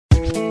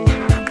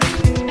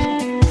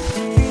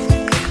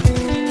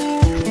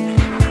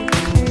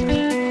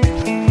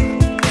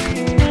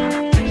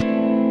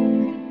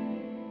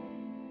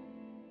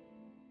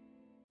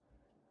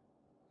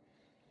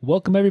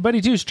Welcome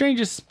everybody to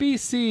Strangest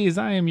Species.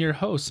 I am your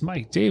host,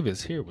 Mike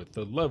Davis, here with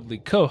the lovely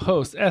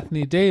co-host,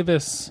 Ethne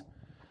Davis.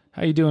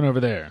 How you doing over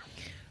there?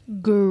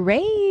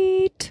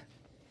 Great.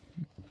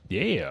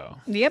 Yeah.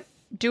 Yep,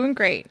 doing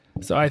great.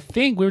 So I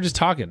think we were just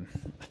talking.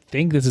 I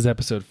think this is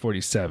episode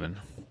 47.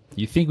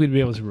 You think we'd be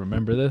able to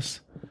remember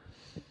this,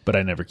 but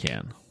I never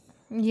can.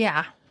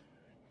 Yeah,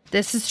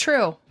 this is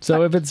true.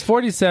 So if it's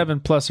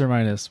 47 plus or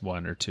minus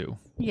 1 or 2,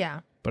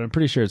 Yeah. but I'm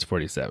pretty sure it's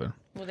 47.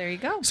 Well, there you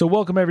go. So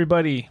welcome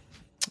everybody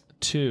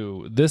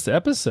to this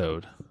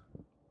episode.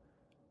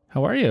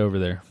 How are you over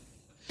there?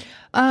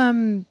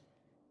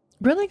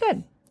 Really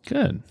good.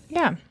 Good.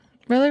 Yeah,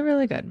 really,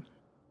 really good.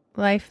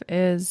 Life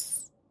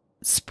is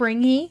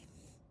springy,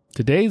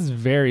 Today's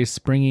very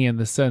springy in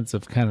the sense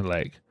of kind of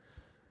like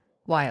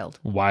wild.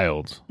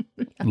 wild.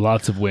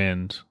 Lots of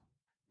wind,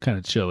 kind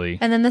of chilly.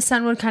 And then the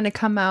sun would kind of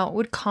come out,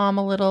 would calm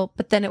a little,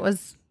 but then it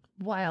was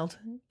wild.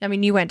 I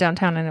mean, you went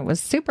downtown and it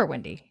was super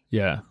windy.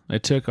 Yeah. I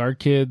took our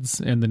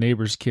kids and the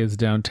neighbors' kids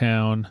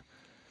downtown.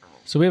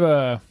 So we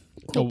have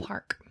Cool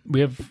park. we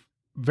have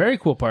very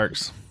cool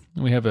parks.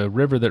 We have a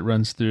river that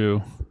runs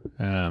through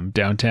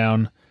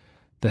downtown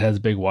that has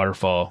a big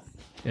waterfall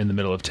in the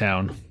middle of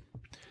town.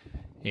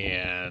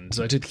 And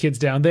so I took the kids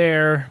down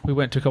there. We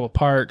went to a couple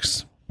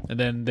parks, and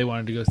then they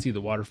wanted to go see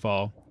the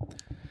waterfall.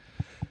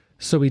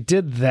 So we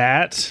did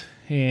that,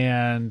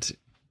 and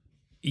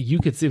you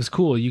could see, it was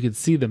cool. You could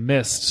see the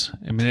mist.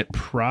 I mean, it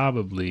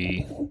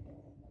probably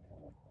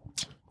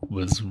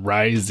was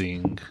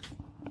rising,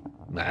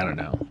 I don't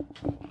know,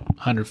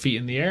 100 feet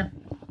in the air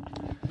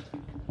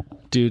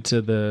due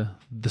to the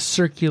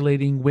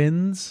circulating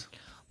winds.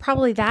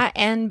 Probably that,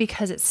 and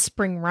because it's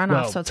spring runoff,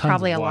 Well, so it's tons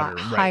probably of a water,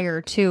 lot right.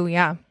 higher too.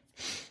 Yeah.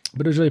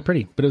 But it was really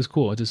pretty. But it was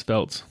cool. It just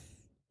felt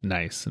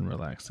nice and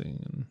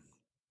relaxing and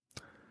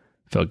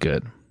felt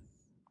good.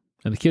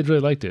 And the kids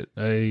really liked it.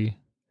 I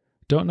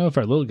don't know if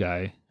our little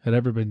guy had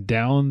ever been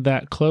down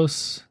that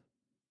close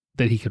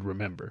that he could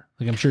remember.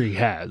 Like, I'm sure he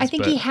has. I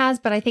think he has,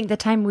 but I think the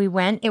time we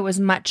went, it was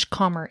much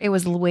calmer. It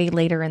was way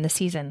later in the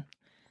season.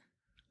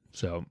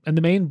 So, and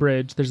the main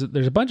bridge, there's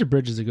a bunch of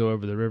bridges that go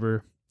over the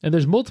river, and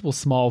there's multiple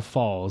small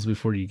falls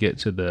before you get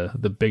to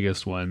the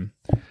biggest one.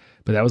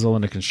 But that was all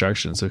under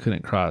construction, so it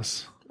couldn't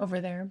cross. Over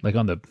there. Like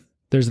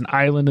there's an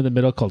island in the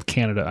middle called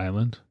Canada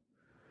Island.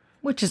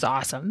 Which is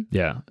awesome.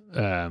 Yeah.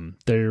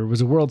 There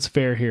was a World's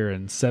Fair here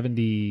in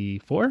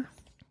 74. Is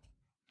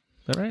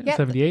that right? Yeah.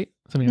 78?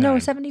 79? No,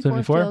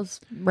 74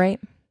 feels right.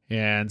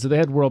 And so they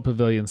had world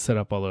pavilions set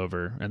up all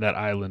over, and that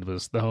island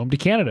was the home to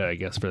Canada, I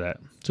guess, for that.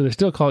 So they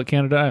still call it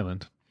Canada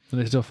Island, and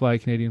they still fly a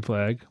Canadian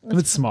flag. And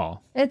it's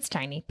small. It's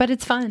tiny, but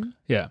it's fun.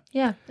 Yeah.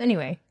 Yeah.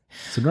 Anyway,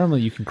 So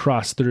normally you can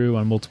cross through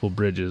on multiple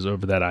bridges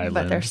over that island.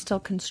 but they're still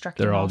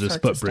constructing. They're all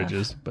just sorts of stuff.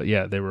 footbridges. But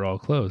yeah, they were all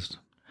closed.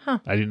 Huh.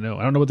 I didn't know.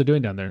 I don't know what they're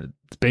doing down there.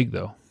 It's big,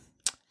 though.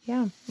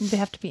 Yeah, they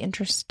have to be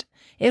interested.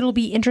 It'll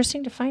be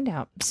interesting to find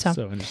out. So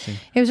interesting.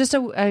 it was just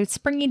a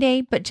springy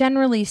day, but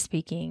generally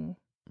speaking,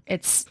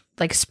 it's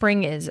like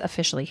spring is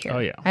officially here. Oh,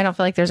 yeah. I don't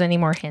feel like there's any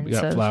more We hints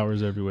got of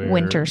flowers everywhere.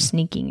 winter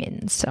sneaking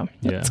in. So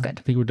that's I good.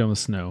 think we're done with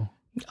snow.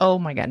 Oh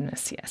my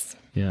goodness, yes.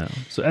 Yeah.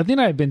 So I think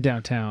I've been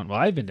downtown. Well,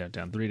 I've been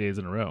downtown 3 days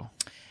in a row.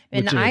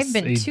 And which I've is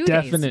been a 2 days.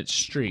 definite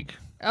streak.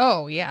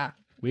 Oh yeah.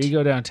 We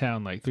go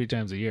downtown like 3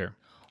 times a year.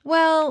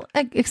 Well,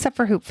 except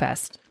for Hoop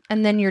Fest,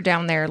 and then you're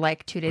down there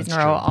like 2 days That's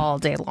in a row true. all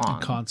day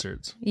long.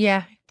 Concerts.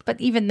 Yeah, but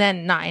even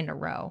then, not in a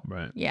row.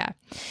 Right. Yeah.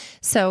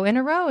 So in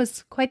a row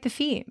is quite the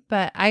feat.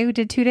 But I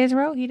did 2 days in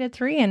a row. He did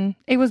 3. And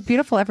it was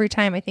beautiful every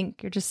time. I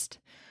think you're just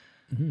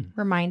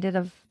reminded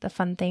of the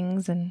fun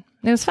things. And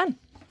it was fun.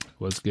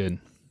 Was good.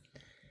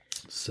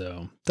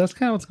 So that's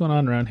kind of what's going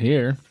on around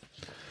here.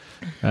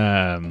 Do you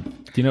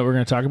know what we're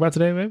going to talk about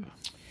today, babe?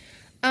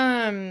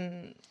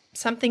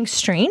 Something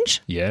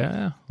strange.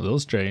 Yeah. A little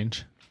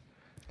strange.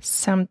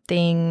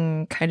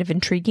 Something kind of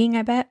intriguing,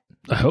 I bet.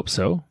 I hope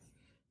so.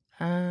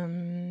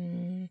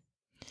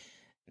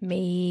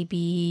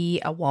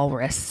 Maybe a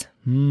walrus.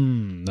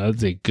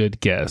 That's a good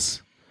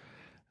guess.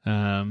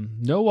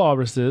 No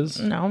walruses.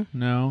 No.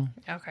 No.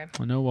 Okay.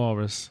 No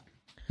walrus.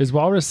 Is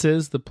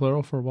walruses the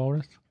plural for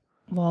walrus?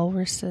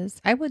 Walruses.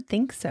 I would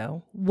think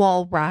so.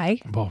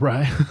 Walry.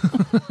 Walrus.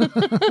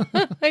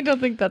 I don't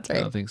think that's I right.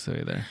 don't think so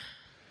either.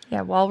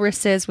 Yeah,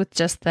 walruses with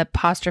just the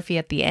apostrophe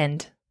at the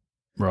end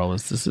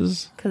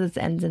Walruses. because it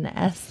ends in a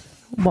S.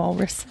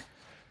 Walrus.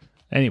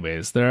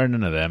 Anyways, there are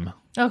none of them.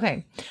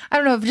 Okay. I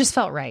don't know. It just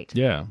felt right.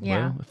 Yeah.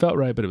 Yeah. Well, it felt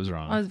right, but it was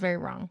wrong. I was very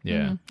wrong.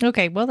 Yeah. Mhm.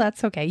 Okay. Well,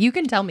 that's okay. You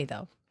can tell me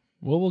though.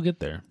 Well, we'll get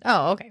there.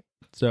 Oh, okay.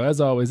 So,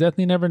 as always,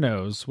 Ethne never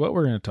knows what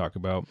we're going to talk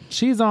about.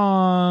 She's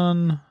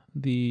on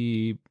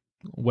the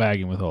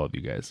wagon with all of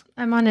you guys.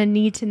 I'm on a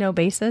need to know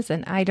basis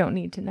and I don't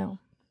need to know.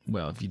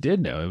 Well, if you did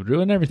know, it would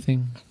ruin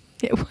everything.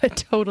 It would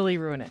totally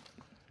ruin it.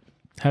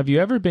 Have you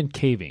ever been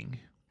caving?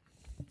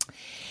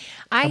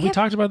 Have we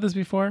talked about this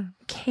before?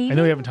 caving. I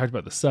know we haven't talked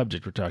about the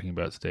subject we're talking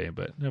about today,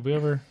 but have we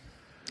ever?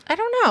 I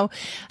don't know.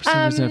 For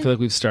some reason, I feel like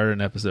we've started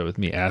an episode with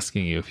me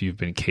asking you if you've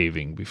been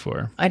caving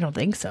before. I don't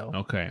think so.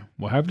 Okay.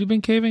 Well, have you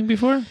been caving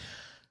before?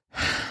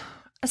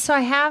 So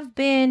I have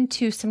been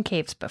to some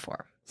caves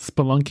before.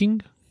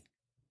 Spelunking?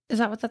 Is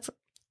that what that's?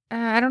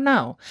 I don't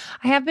know.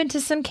 I have been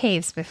to some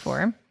caves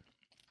before.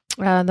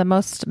 The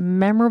most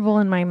memorable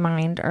in my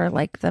mind are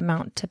like the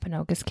Mount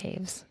Timpanogos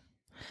caves.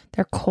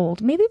 They're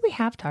cold. Maybe we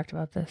have talked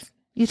about this.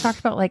 You talked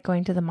about like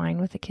going to the mine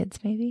with the kids,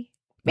 maybe?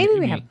 Maybe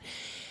we have.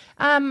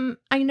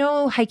 I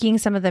know hiking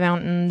some of the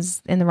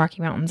mountains in the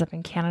Rocky Mountains up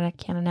in Canada,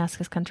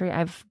 Kananaskis country.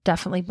 I've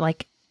definitely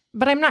like,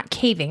 but I'm not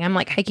caving. I'm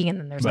like hiking and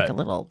then there's like a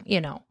little,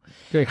 You're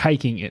like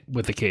hiking it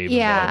with the cave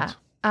Yeah.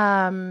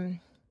 involved.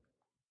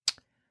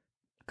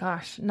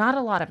 Gosh, not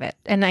a lot of it.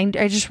 And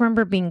I just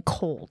remember being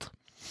cold.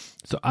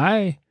 So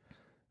I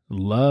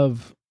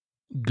love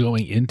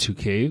going into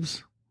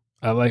caves.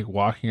 I like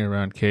walking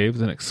around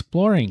caves and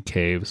exploring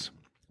caves,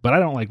 but I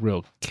don't like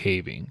real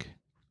caving.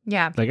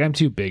 Yeah. Like I'm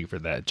too big for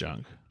that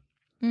junk.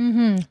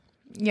 Mm-hmm.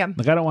 Yeah.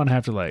 Like I don't want to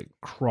have to like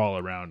crawl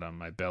around on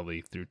my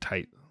belly through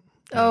tight.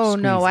 Oh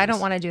no, I squeezes.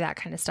 don't want to do that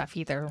kind of stuff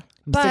either. I'm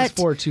But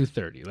 6'4",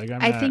 230. Like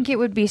I think it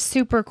would be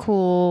super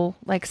cool,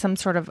 like some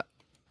sort of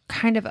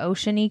kind of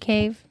oceany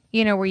cave,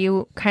 where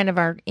you kind of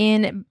are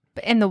in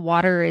and the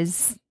water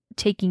is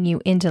taking you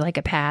into like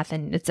a path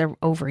and it's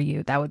over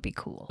you. That would be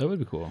cool. That would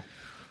be cool.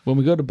 When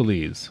we go to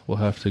Belize, we'll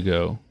have to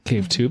go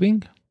cave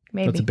tubing.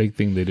 Maybe. That's a big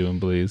thing they do in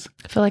Belize.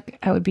 I feel like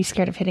I would be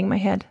scared of hitting my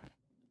head.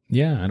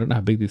 Yeah, I don't know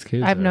how big these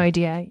caves are. I have no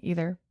idea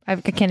either. I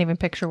can't even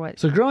picture what.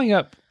 So growing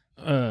up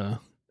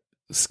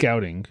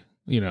scouting,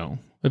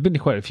 I've been to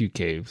quite a few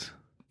caves.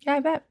 Yeah, I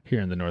bet.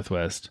 Here in the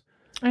Northwest.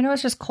 I know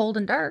it's just cold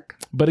and dark.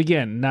 But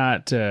again,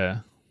 not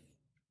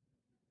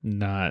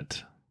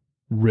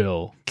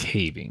real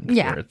caving.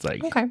 Yeah. Where it's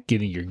like Okay.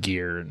 getting your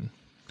gear. And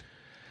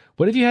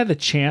what if you had the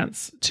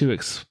chance to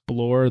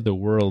explore the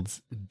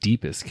world's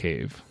deepest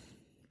cave?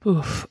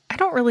 Oof. I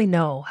don't really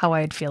know how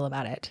I'd feel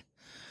about it.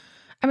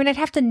 I mean, I'd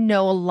have to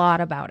know a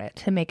lot about it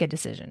to make a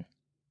decision.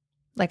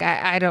 Like,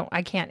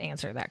 I can't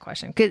answer that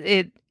question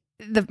because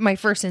my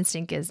first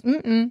instinct is,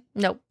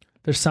 nope.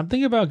 There's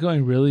something about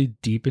going really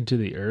deep into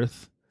the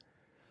earth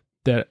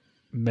that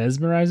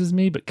mesmerizes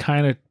me, but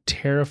kind of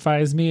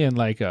terrifies me in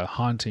like a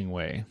haunting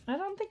way. I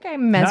don't think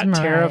I'm mesmerized.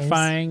 Not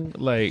terrifying,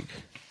 like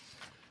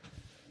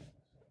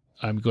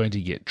I'm going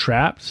to get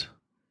trapped.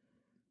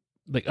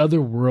 Like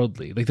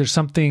otherworldly. Like there's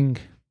something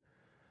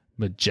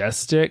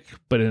majestic,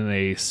 but in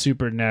a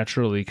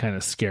supernaturally kind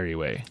of scary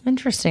way.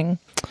 Interesting.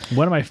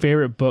 One of my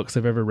favorite books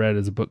I've ever read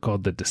is a book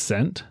called The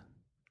Descent.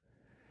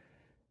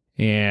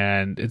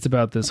 And it's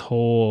about this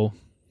whole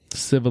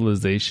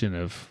civilization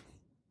of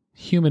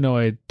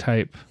humanoid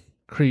type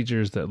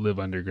creatures that live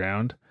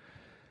underground.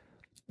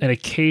 And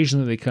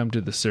occasionally they come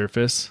to the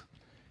surface.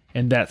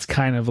 And that's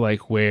kind of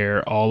like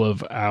where all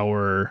of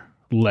our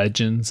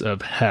legends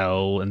of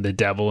hell and the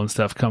devil and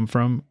stuff come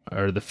from,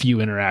 are the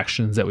few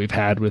interactions that we've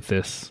had with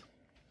this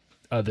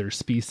other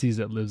species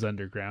that lives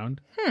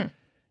underground. And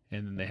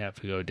then they have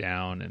to go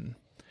down, and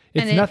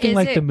it's nothing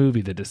like the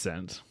movie The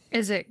Descent.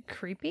 Is it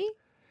creepy?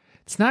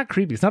 It's not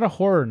creepy. It's not a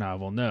horror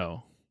novel,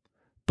 no.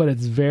 But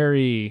it's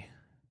very,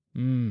 I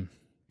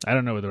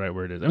don't know what the right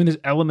word is. I mean, there's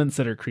elements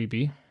that are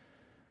creepy,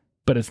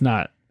 but it's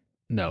not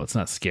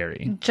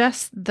scary.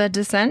 Just The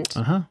Descent?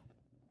 Uh-huh.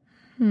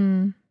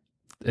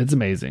 It's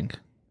amazing.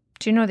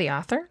 Do you know the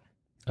author?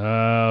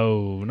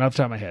 Oh, not off the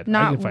top of my head.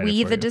 Not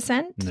We the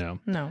Descent? No.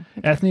 No.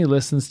 Ethne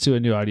listens to a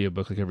new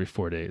audiobook like every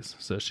 4 days,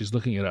 so she's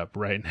looking it up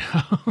right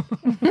now.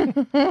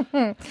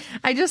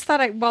 I just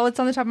thought, it's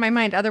on the top of my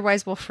mind.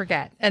 Otherwise, we'll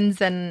forget, and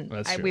then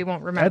we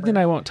won't remember. Ethne and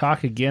I won't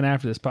talk again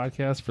after this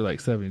podcast for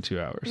like 72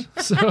 hours.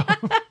 So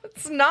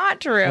it's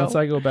not true. once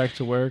I go back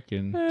to work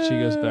and she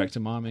goes back to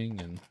momming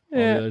and all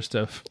the other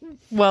stuff.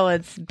 Well,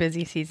 it's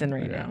busy season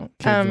right now.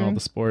 Kids and all the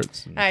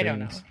sports. And I don't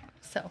know.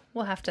 So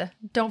we'll have to.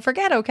 Don't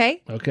forget,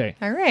 okay? Okay.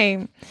 All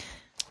right.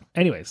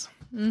 Anyways,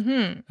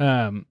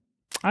 I'm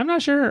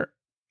not sure.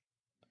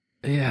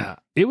 Yeah,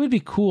 it would be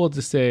cool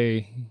to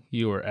say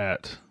you were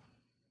at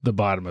the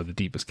bottom of the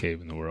deepest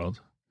cave in the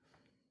world.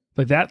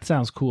 Like that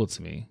sounds cool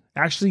to me.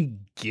 Actually,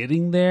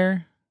 getting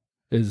there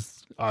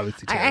is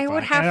obviously terrifying. I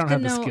would have to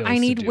know. I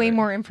need way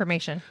more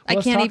information. Well,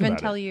 I can't even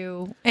tell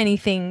you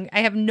anything.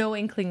 I have no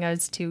inkling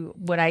as to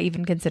would I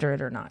even consider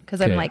it or not.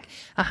 Because I'm like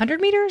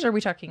 100 meters. Or are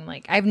we talking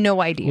like I have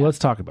no idea? Well, let's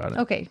talk about it.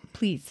 Okay,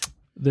 please.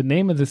 The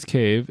name of this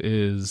cave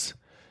is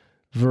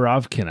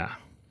Verovkina.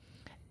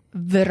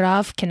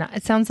 Verovkina.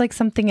 It sounds like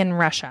something in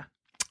Russia.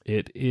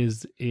 It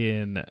is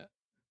in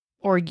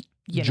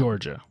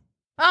Georgia.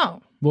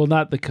 Oh. Well,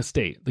 not the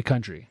state, the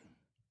country.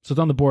 So it's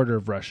on the border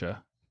of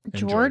Russia.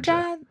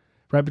 Georgia?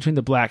 Right between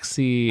the Black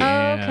Sea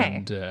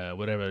and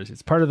whatever.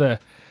 It's part of there's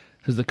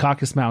the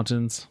Caucasus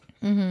Mountains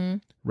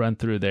run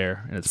through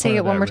there. And it's Say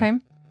it one more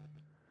time.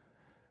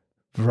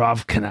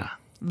 Verovkina.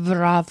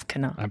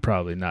 Verovkina. I'm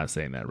probably not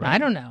saying that right. I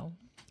don't know.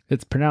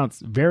 It's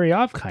pronounced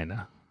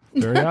Veryovkina.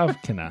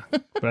 Veryovkina.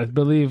 But I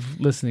believe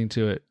listening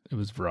to it, it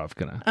was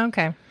Verovkina.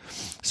 Okay.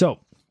 So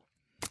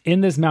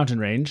in this mountain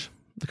range,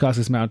 the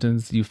Caucasus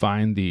Mountains, you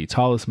find the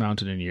tallest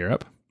mountain in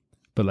Europe,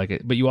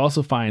 but you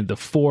also find the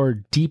 4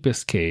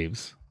 deepest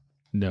caves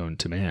known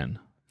to man.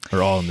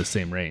 are all in the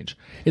same range.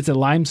 It's a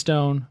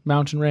limestone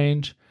mountain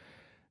range.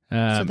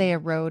 So they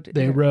erode.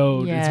 They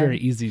erode. Yeah. It's very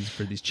easy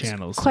for these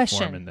channels to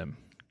form in them.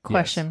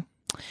 Question.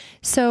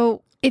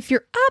 So if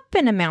you're up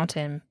in a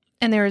mountain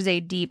and there is a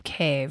deep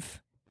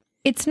cave,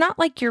 it's not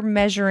like you're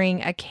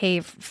measuring a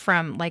cave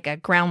from like a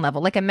ground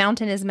level. Like a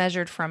mountain is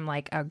measured from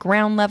like a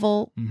ground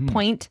level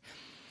point.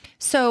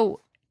 So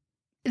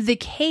the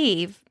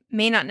cave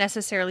may not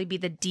necessarily be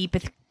the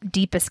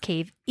deepest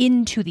cave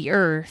into the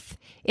earth.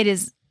 It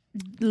is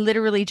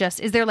literally just,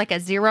 is there like a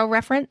zero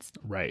reference?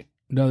 Right.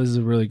 No, this is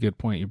a really good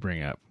point you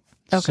bring up.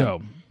 Okay.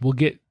 So we'll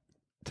get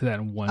to that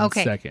in one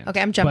second. Okay,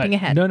 I'm jumping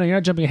ahead. No, you're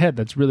not jumping ahead.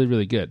 That's really,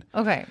 really good.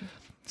 Okay.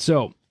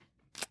 So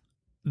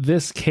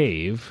this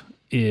cave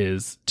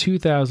is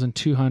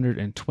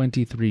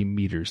 2,223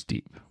 meters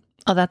deep.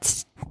 Oh,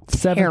 that's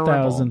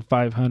terrible.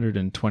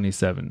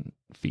 7,527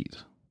 feet.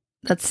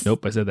 That's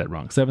Nope, I said that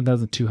wrong.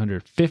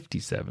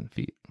 7,257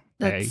 feet.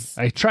 That's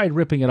I tried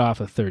ripping it off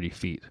of 30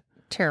 feet.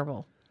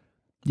 terrible.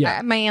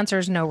 Yeah. My answer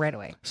is no right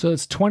away. So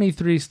it's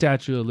 23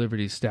 Statue of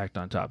Liberty stacked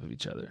on top of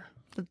each other.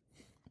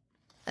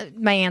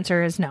 My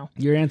answer is no.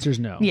 Your answer is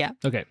no. Yeah.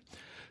 Okay.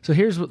 So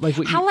here's what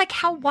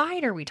How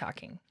wide are we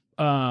talking?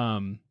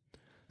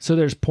 so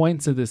there's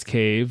points of this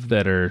cave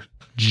that are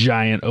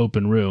giant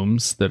open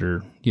rooms that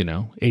are,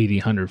 80,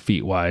 100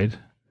 feet wide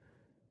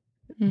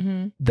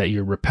that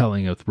you're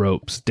rappelling with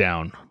ropes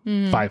down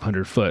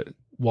 500-foot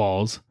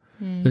walls.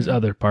 There's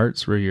other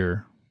parts where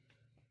you're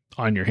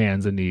on your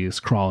hands and knees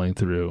crawling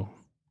through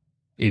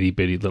itty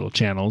bitty little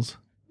channels.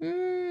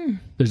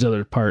 There's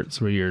other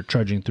parts where you're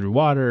trudging through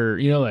water,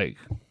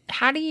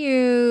 How do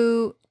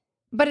you,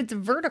 but it's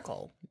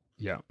vertical.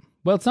 Yeah.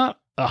 Well, it's not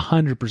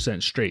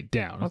 100% straight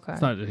down. Okay.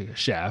 It's not like a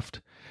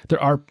shaft.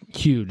 There are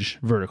huge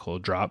vertical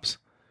drops.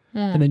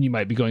 And then you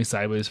might be going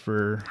sideways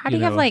for, How do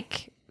you have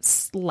like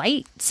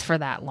lights for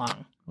that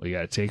long? Well, you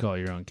got to take all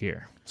your own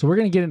gear. So we're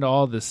going to get into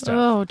all this stuff.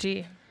 Oh,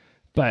 gee.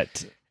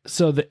 But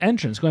so the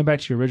entrance, going back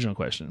to your original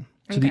question.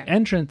 So the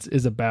entrance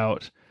is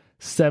about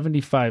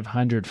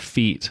 7,500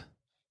 feet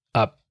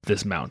up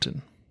this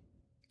mountain.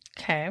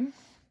 Okay.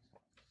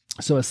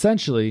 So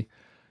essentially,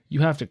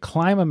 you have to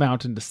climb a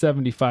mountain to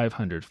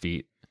 7,500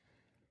 feet,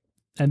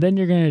 and then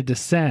you're going to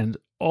descend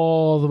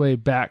all the way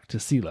back to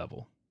sea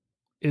level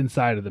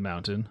inside of the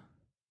mountain.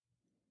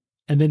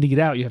 And then to get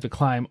out, you have to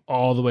climb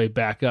all the way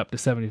back up to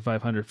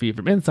 7,500 feet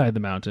from inside the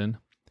mountain,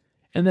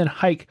 and then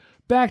hike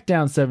back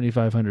down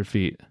 7,500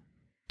 feet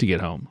to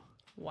get home.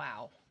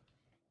 Wow.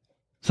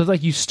 So it's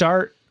like you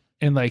start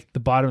and like the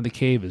bottom of the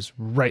cave is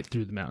right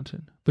through the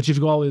mountain, but you have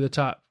to go all the way to the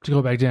top to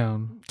go back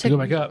down, to go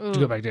back up, to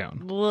go back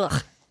down. Ugh.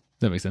 Does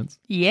that make sense?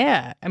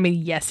 Yeah. I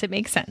mean, yes, it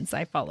makes sense.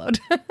 I followed.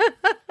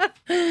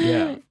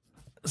 Yeah.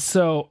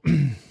 So,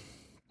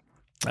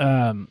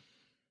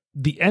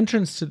 the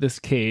entrance to this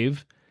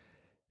cave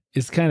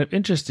is kind of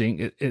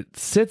interesting. It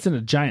sits in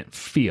a giant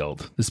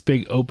field, this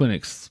big open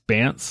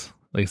expanse,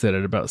 like I said,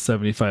 at about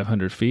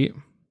 7,500 feet,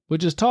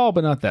 which is tall,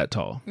 but not that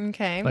tall.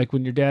 Okay. Like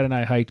when your dad and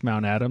I hiked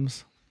Mount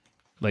Adams,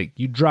 like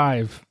you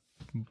drive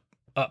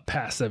up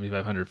past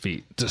 7,500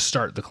 feet to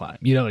start the climb.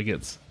 Like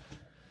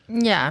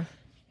Yeah.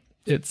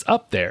 it's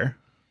up there,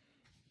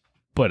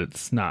 but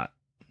it's not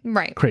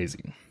Right.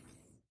 crazy.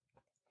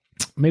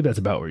 Maybe that's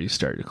about where you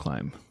start to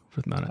climb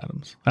with Mount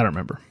Adams. I don't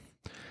remember.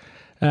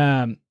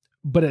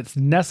 But it's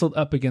nestled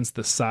up against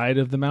the side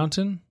of the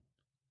mountain,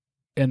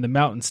 and the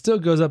mountain still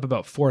goes up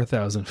about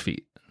 4,000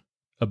 feet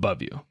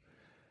above you.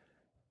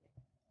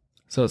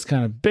 So it's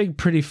kind of big,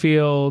 pretty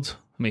field.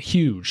 I mean,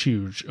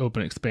 huge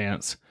open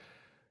expanse,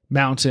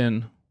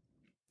 mountain,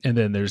 and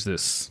then there's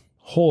this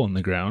hole in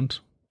the ground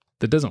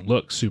that doesn't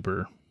look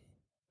super.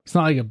 It's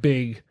not like a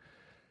big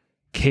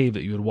cave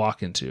that you would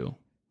walk into.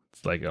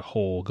 It's like a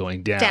hole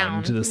going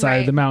down to the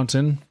side of the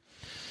mountain,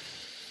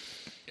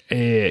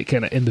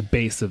 kind of in the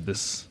base of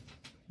this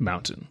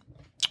mountain.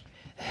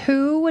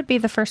 Who would be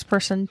the first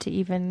person to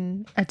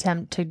even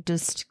attempt to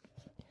just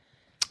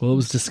Well, it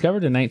was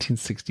discovered in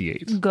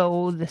 1968.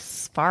 go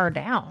this far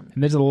down?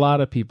 And there's a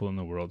lot of people in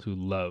the world who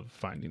love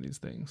finding these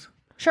things.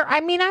 Sure.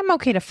 I mean, I'm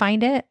okay to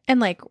find it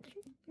and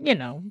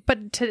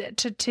but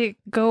to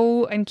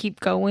go and keep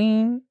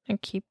going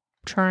and keep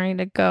trying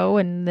to go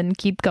and then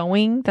keep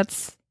going,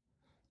 that's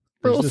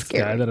There's real this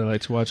scary. guy that I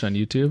like to watch on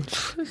YouTube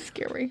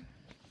Scary.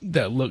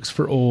 that looks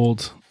for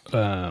old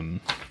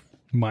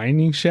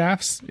mining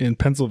shafts in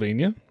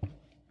Pennsylvania.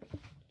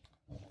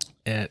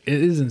 And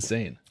it is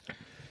insane.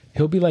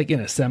 He'll be like in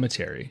a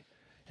cemetery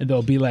and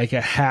there'll be like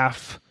a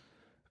half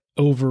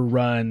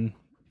overrun,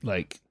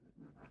 like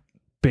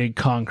big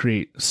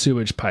concrete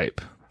sewage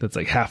pipe that's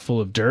like half full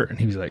of dirt. And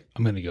he's like,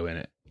 I'm going to go in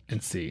it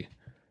and see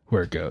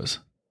where it goes.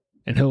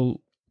 And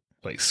he'll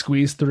like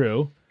squeeze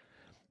through,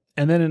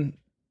 and then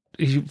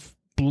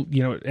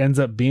it ends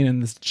up being in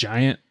this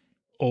giant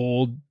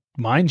old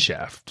mine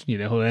shaft.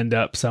 He'll end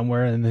up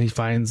somewhere and then he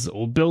finds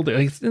old building.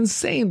 Like, it's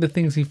insane the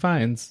things he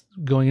finds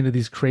going into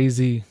these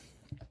crazy.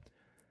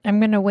 I'm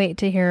going to wait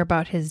to hear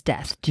about his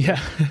death. Yeah.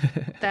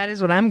 That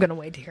is what I'm going to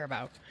wait to hear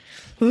about.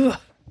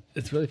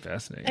 It's really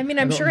fascinating. I mean,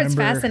 I'm don't sure it's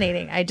remember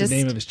fascinating. I just the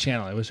name of his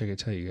channel. I wish I could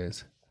tell you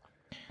guys.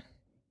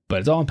 but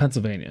it's all in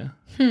Pennsylvania.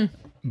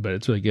 But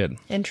it's really good.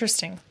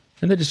 Interesting.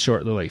 And they're just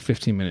short, they're like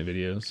 15-minute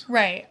videos.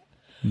 Right.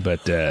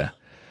 But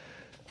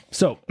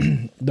so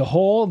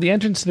the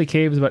entrance to the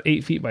cave is about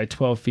 8 feet by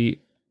 12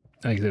 feet.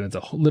 Like I said, it's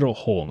a little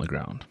hole in the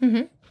ground.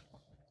 Mm-hmm.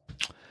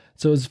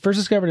 So it was first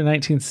discovered in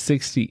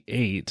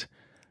 1968.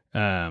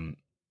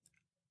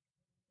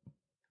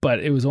 But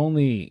it was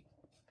only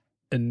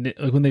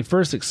like when they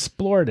first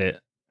explored it,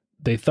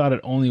 they thought it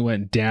only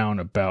went down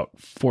about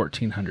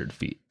 1,400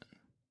 feet.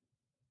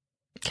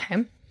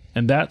 Okay.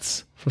 And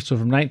that's so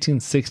from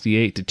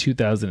 1968 to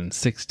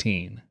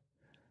 2016.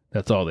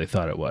 That's all they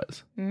thought it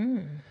was.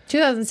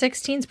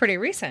 2016 is pretty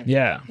recent.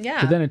 Yeah.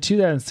 Yeah. But then in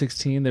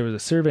 2016, there was a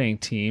surveying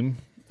team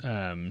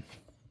that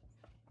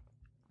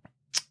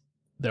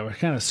were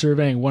kind of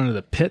surveying one of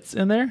the pits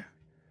in there.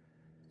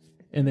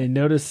 And they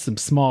noticed some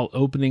small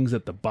openings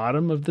at the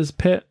bottom of this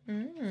pit.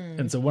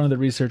 And so one of the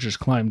researchers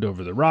climbed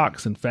over the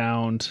rocks and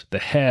found the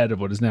head of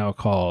what is now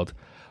called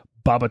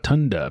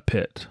Babatunda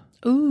Pit.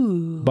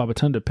 Ooh.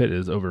 Babatunda Pit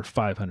is over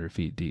 500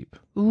 feet deep.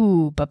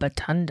 Ooh,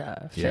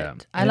 Babatunda Pit. Yeah.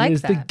 I like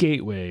it's that. the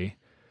gateway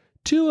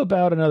to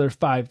about another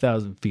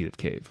 5,000 feet of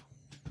cave.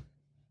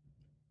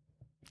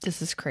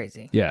 This is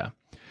crazy. Yeah.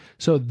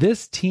 So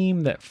this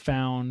team that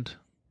found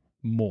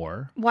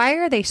more. Why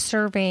are they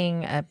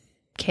surveying a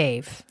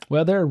cave?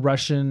 Well, they're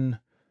Russian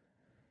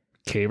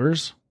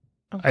cavers.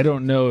 Okay. I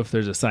don't know if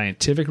there's a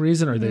scientific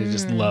reason or they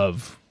just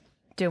love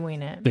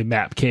Doing it. they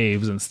map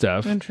caves and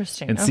stuff.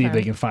 Interesting. And see if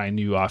they can find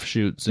new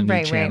offshoots and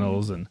Right, new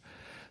channels. And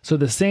so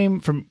the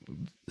same from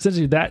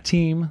essentially that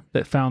team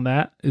that found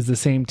that is the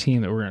same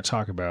team that we're going to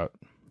talk about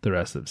the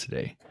rest of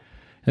today.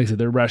 Like I said,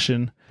 they're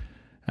Russian.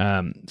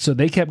 So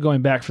they kept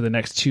going back for the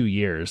next 2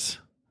 years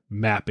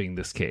mapping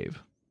this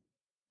cave.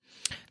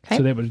 Okay.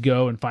 So they would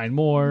go and find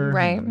more.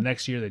 Right. And the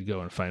next year they'd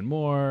go and find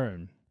more.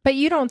 And But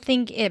you don't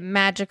think it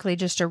magically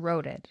just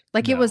eroded?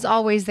 Like it No. was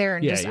always there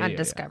and Yeah, just yeah, yeah,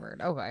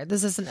 undiscovered. Okay.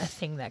 This isn't a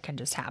thing that can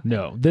just happen.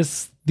 no,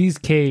 these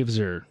caves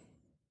are,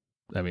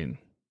 I mean,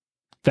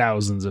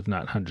 thousands, if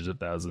not hundreds of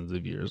thousands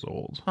of years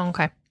old.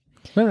 Okay.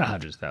 Well, not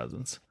hundreds,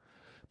 thousands.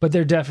 But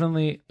they're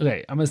definitely,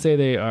 okay, I'm going to say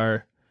they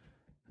are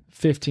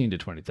 15 to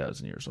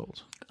 20,000 years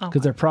old. Because Okay.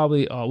 they're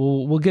probably,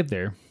 we'll get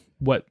there,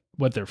 what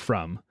they're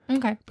from.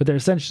 Okay. But they're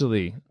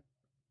essentially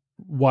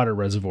water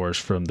reservoirs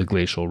from the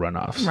glacial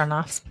runoffs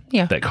Runoffs.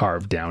 Yeah. that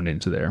carved down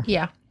into there.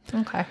 Yeah.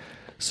 Okay.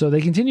 So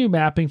they continue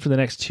mapping for the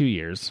next 2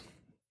 years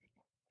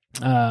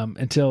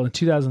until in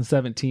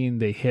 2017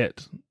 they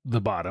hit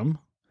the bottom.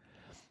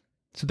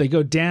 So they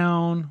go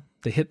down,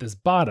 they hit this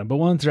bottom, but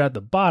once they're at the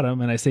bottom,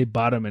 and I say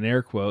bottom in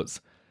air quotes,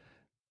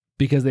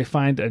 because they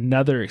find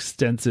another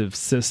extensive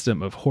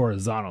system of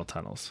horizontal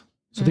tunnels.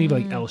 So think of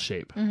like L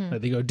shape.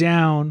 Like they go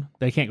down,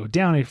 they can't go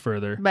down any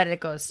further, But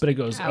it goes out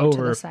to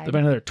over the side.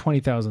 about another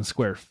 20,000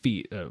 square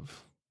feet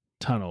of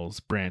tunnels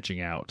branching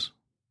out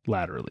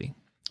laterally.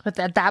 But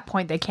at that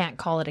point they can't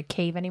call it a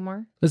cave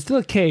anymore. It's still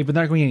a cave, but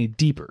they're not going any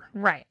deeper.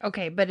 Right.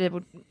 Okay, but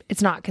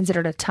it's not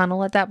considered a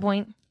tunnel at that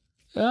point.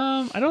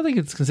 I don't think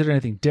it's considered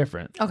anything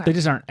different. Okay. They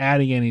just aren't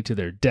adding any to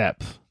their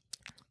depth.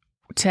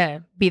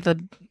 To be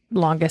the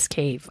longest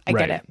cave. I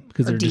get it.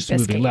 Because Or they're just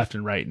deepest moving cave. left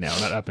and right now,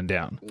 not up and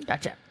down.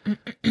 Gotcha.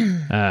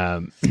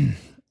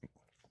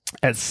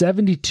 At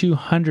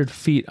 7,200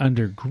 feet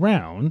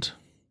underground.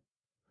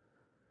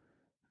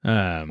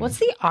 What's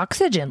the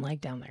oxygen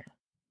like down there?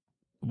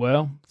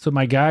 Well, so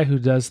my guy who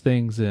does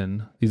things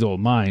in these old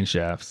mine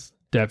shafts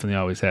definitely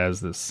always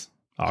has this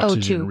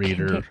oxygen O2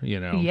 reader, you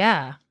know.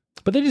 Yeah.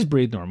 But they just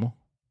breathe normal.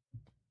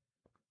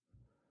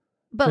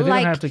 But They don't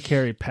like have to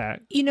carry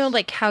pack. you know,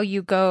 like how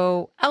you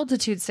go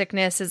altitude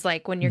sickness is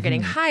like when you're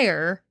getting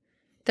higher,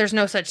 there's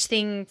no such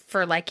thing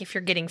for like if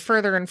you're getting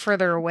further and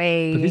further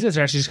away. But these guys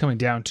are actually just coming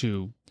down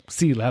to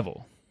sea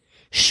level.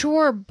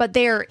 Sure, but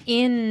they're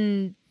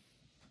in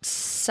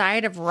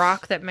side of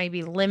rock that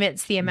maybe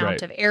limits the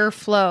amount Right. of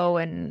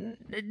airflow and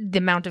the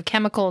amount of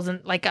chemicals and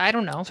like I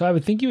don't know. So I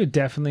would think you would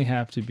definitely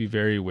have to be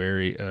very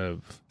wary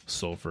of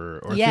sulfur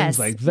or Yes. things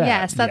like that.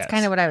 Yes, that's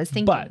kind of what I was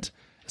thinking. But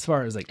as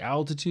far as like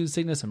altitude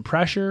sickness and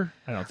pressure,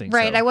 I don't think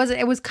Right, so.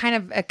 it was kind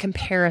of a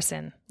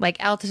comparison. Like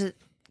altitude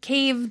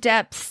cave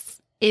depth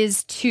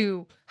is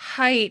to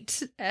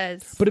height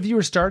as But if you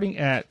were starting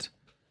at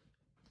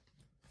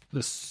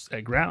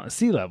at ground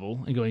sea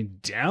level and going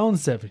down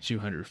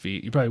 7,200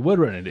 feet, you probably would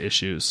run into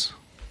issues.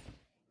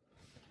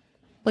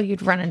 well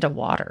you'd run into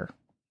water.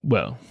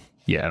 Well,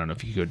 yeah, I don't know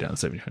if you could go down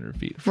 7,200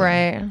 feet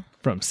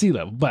from sea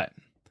level, but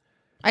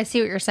I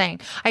see what you're saying.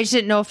 I just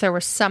didn't know if there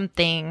was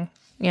something,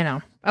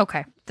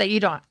 okay, that you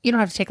don't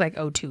have to take like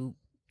O2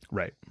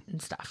 right.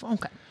 and stuff.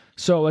 Okay.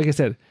 So, like I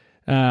said,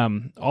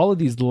 all of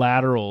these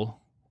lateral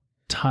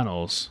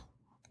tunnels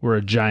were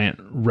a giant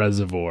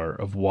reservoir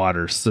of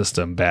water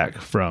system back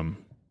from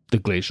the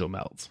glacial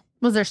melts.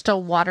 Was there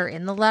still water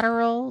in the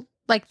lateral,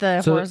 like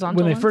the So horizontal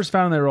when they ones? first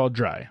found them, they were all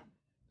dry.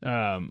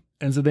 And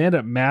so they end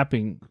up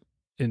mapping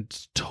in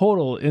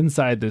total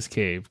inside this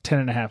cave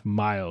 10.5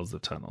 miles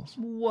of tunnels.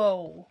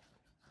 Whoa.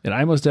 And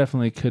I most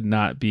definitely could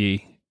not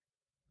be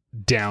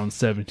down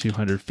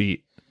 7,200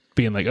 feet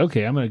being like,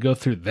 okay, I'm going to go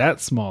through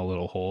that small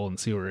little hole and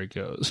see where it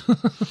goes.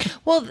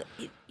 Well,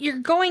 you're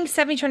going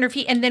 7,200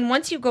 feet, and then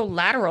once you go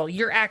lateral,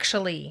 you're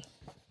actually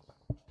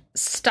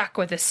stuck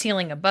with a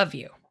ceiling above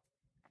you.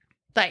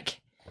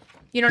 Like,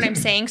 you know what I'm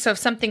saying? So if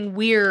something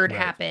weird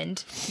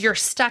happened, you're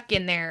stuck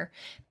in there.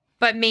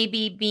 But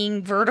maybe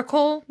being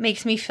vertical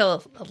makes me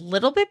feel a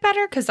little bit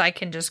better because I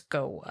can just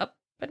go up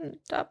and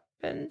up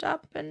and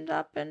up and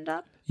up and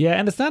up. Yeah,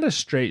 and it's not a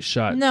straight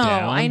shot No,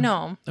 down. I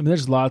know. I mean,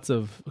 there's lots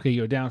of, okay,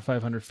 you go down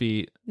 500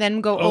 feet.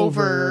 Then go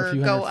over a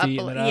few go hundred up. feet,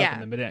 and then up, Yeah.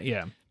 and then mid.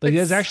 Yeah. Like,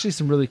 there's actually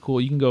some really cool,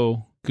 you can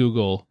go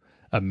Google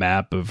a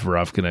map of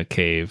Ravkana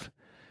Cave,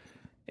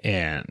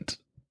 and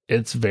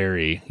it's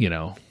very, you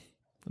know,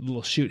 a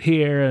little shoot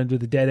here and do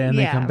the dead end,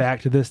 they come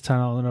back to this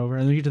tunnel and over.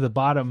 And then you get to the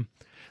bottom,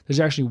 there's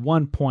actually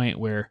one point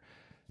where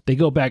they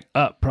go back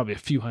up probably a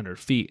few hundred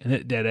feet and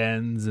it dead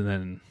ends, and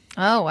then,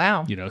 Oh,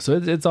 wow. you know, so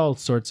it's all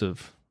sorts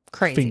of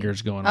Crazy.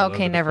 fingers going on.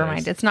 Okay, never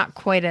mind. It's not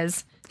quite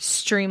as It's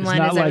streamlined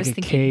not as I like was a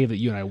thinking. cave that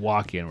you and I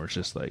walk in where it's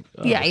just like,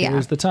 oh, Yeah, yeah.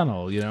 here's the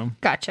tunnel, you know?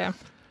 Gotcha.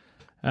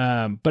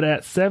 But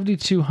at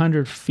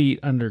 7,200 feet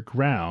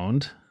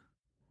underground,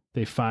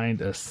 they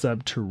find a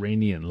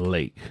subterranean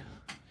lake.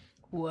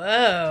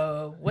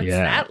 Whoa. What's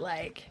Yeah. that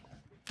like?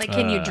 Like,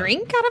 can you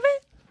drink out of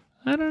it?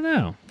 I don't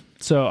know.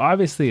 So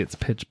obviously it's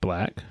pitch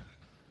black,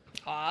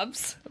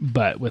 Obs.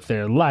 but with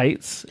their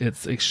lights,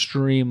 it's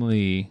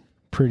extremely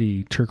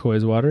pretty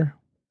turquoise water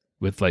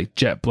with like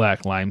jet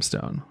black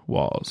limestone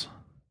walls.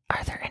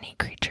 Are there any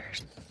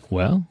creatures?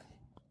 Well,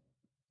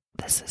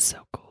 This is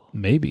so cool.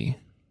 maybe.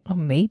 Oh,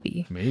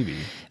 maybe.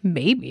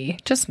 Maybe.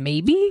 Just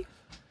maybe?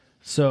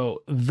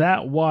 So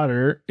that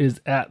water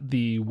is at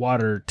the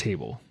water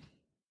table.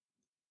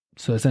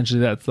 So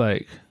essentially that's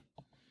like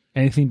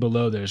anything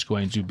below there is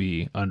going to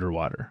be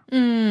underwater.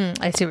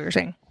 I see what you're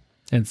saying.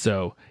 And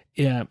so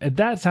at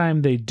that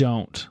time, they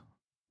don't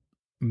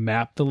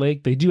map the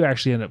lake. They do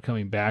actually end up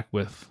coming back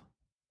with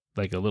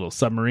like a little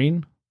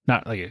submarine,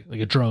 not like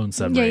a drone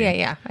submarine.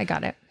 Yeah. I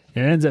got it. It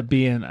ends up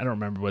being, I don't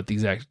remember what the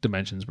exact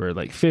dimensions were,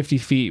 like 50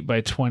 feet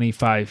by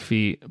 25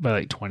 feet by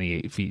like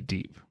 28 feet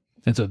deep.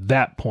 And so at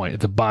that point, at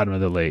the bottom of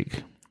the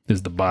lake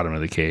is the bottom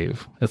of the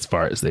cave, as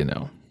far as they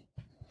know.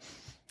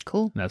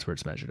 Cool. And that's where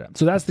it's measured at.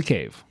 So that's the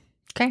cave.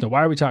 Okay. So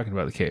why are we talking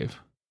about the cave?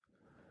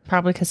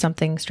 Probably because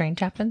something strange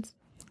happens.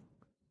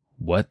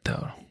 What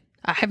though?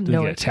 I have Did they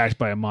no get idea. attacked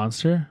by a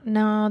monster?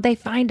 No, they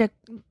find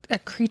a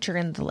creature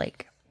in the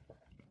lake.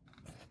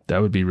 That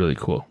would be really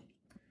cool.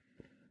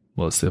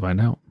 Well, let's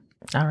find out.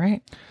 All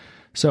right.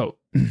 So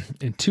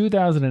in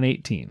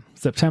 2018,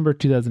 September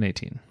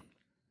 2018,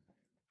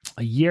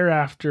 a year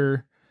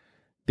after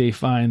they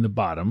find the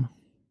bottom,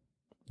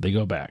 they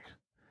go back.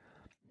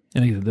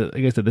 And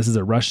like I said, this is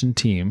a Russian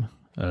team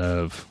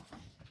of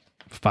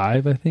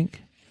 5, I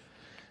think.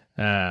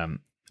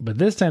 But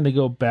this time they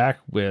go back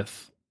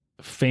with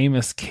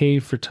famous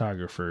cave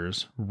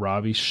photographers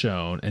Ravi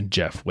Schoen and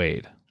Jeff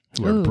Wade,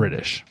 who are Ooh.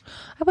 British.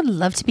 I would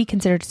love to be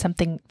considered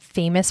something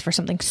famous for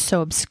something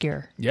so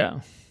obscure.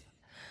 Yeah.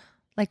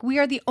 Like, we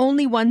are the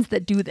only ones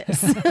that do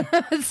this.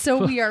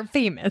 So we are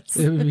famous.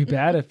 It would be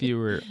bad if you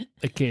were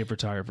a cave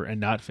photographer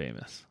and not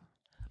famous.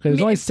 Okay,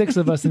 there's only 6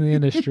 of us in the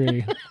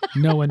industry.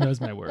 No one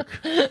knows my work.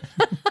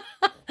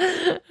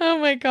 Oh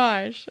my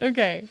gosh.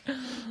 Okay.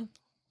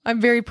 I'm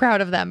very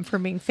proud of them for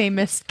being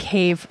famous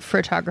cave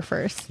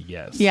photographers.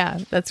 Yes. Yeah,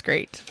 that's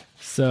great.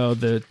 So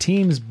the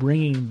team's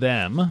bringing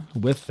them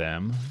with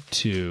them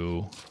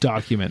to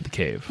document the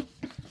cave.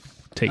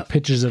 Take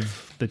pictures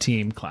of the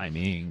team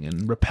climbing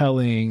and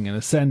rappelling and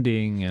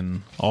ascending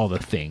and all the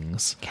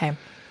things. Okay.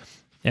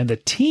 And the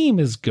team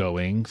is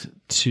going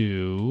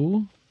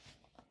to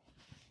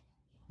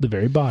the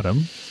very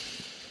bottom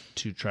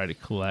to try to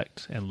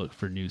collect and look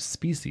for new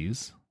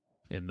species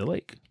in the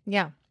lake.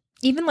 Yeah.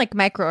 Even like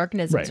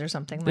microorganisms Right. or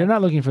something. They're Like,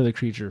 not looking for the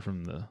creature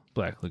from the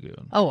Black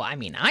Lagoon. oh, I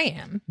mean, I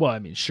am. Well, I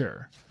mean,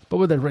 sure. But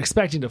what they're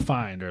expecting to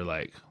find are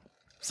like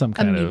some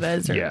kind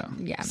Amoebas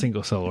of yeah.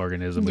 single cell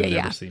organism Yeah, they've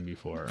yeah. never seen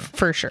before.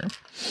 For sure.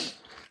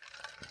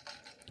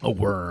 A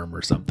worm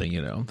or something,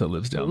 that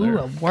lives down Ooh, there.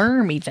 a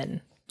worm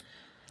even.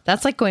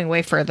 That's like going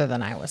way further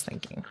than I was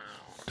thinking.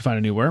 To find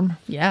a new worm?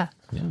 Yeah.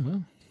 Yeah,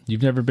 well,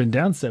 you've never been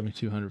down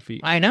 7,200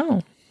 feet. I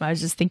know. I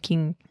was just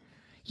thinking,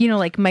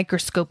 like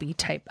microscopy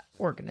type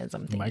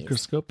organism things.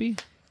 Microscopy?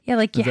 Yeah,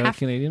 like you Is that a have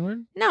Canadian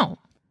word? No,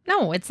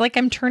 it's like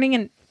I'm turning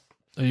an.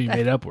 Oh, you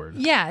made up word.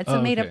 Yeah, it's Oh,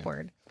 a made up okay.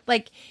 word.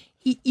 Like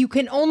you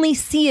can only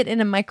see it in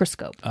a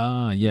microscope.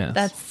 Ah, yes.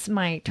 That's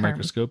my term.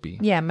 microscopy.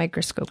 Yeah,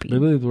 microscopy. I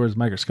believe the word is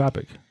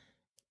microscopic.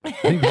 I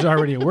think there's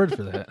already a word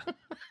for that.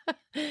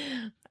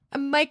 A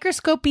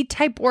microscopy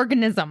type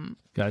organism.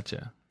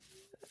 Gotcha.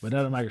 But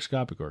not a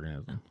microscopic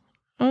organism.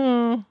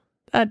 Oh,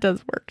 that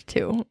does work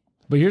too.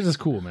 But yours is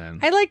cool, man.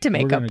 I like to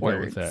make We're up gonna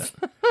words. go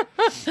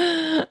with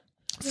that.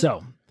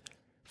 So,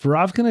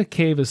 Varavkina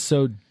Cave is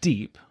so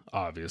deep,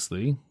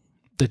 obviously,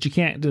 that you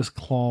can't just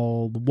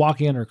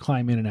walk in or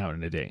climb in and out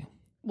in a day.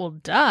 Well,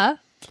 duh.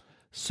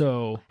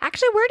 So,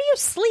 Actually, where do you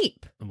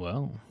sleep?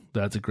 well,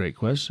 that's a great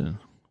question.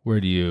 Where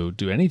do you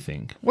do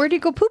anything? Where do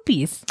you go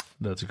poopies?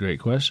 That's a great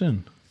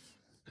question.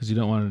 because you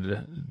don't want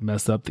to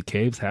mess up the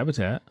cave's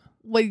habitat.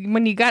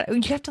 When you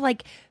have to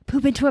like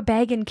poop into a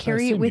bag and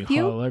carry it with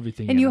you. Haul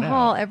everything and in you and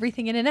haul out,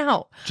 everything in and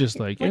out. just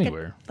like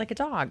anywhere. Like a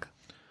dog.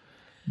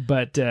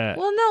 But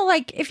Well, no,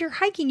 like if you're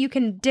hiking, you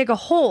can dig a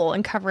hole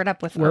and cover it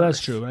up with earth. that's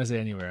true. When I say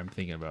anywhere, I'm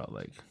thinking about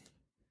like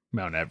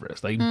Mount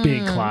Everest, like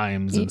big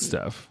climbs and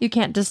stuff. You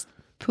can't just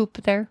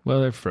poop there. Well,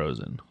 they're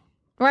frozen.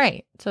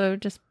 Right. So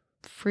just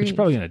freeze. But you're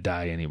probably going to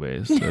die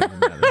anyways. So it doesn't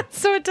matter.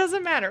 So it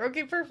doesn't matter.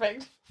 Okay,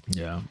 perfect.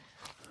 Yeah.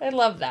 I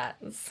love that.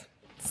 It's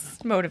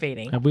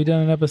motivating. Have we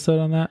done an episode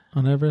on that,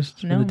 on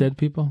Everest? No. For the dead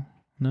people?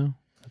 No?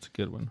 That's a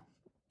good one.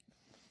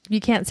 You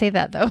can't say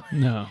that though.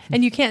 No.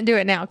 And you can't do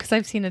it now because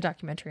I've seen a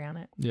documentary on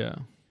it Yeah.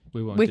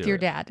 We won't with do your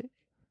it. dad.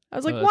 I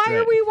was like, Oh, that's why are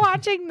right. we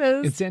watching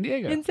this? In San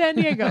Diego. In San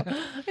Diego.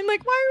 I'm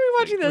like, why are we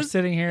watching We're this?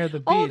 sitting here at the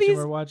beach All and these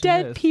we're watching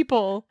dead this.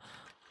 people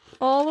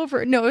all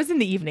over. No, it was in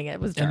the evening.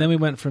 It was dark. And then we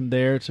went from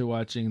there to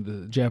watching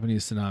the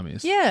Japanese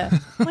tsunamis. Yeah.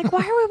 I'm like,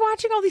 why are we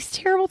watching all these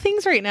terrible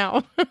things right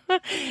now?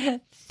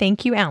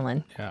 Thank you,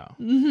 Alan. Yeah.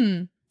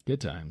 Mm-hmm.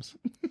 Good times.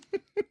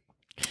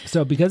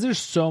 So because there's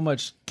so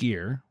much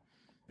gear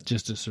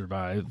just to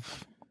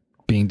survive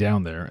being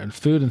down there and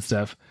food and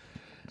stuff,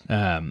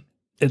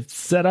 it's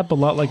set up a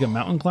lot like a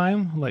mountain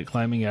climb, like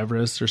climbing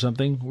Everest or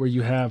something, where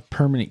you have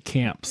permanent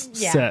camps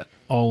set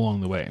all along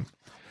the way.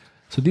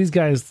 So these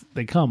guys,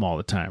 they come all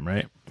the time,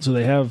 right? So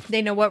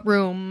they know what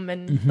room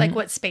and like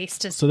what space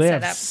to So they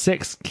set have up.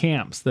 6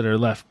 camps that are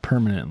left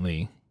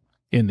permanently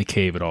in the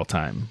cave at all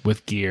time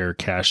with gear,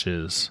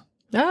 caches,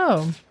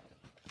 Oh.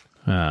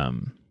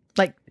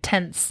 Like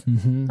tents.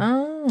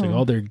 Oh. like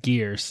all their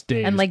gear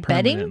stays And, like,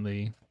 bedding?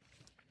 permanently.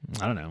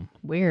 I don't know.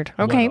 Weird.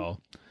 what Okay. all.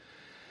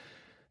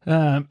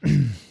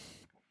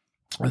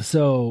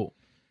 So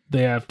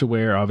they have to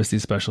wear obviously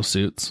special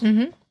suits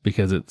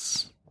because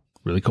it's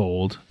really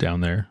cold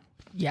down there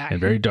Yeah. and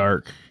very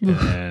dark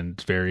and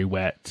very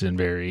wet and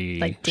very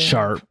Like damp.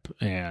 sharp,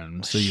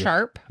 and so you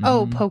Sharp.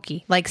 Oh,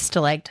 pokey. Like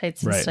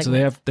stalactites and right. So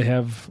stalagmites. they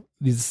have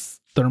these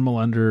thermal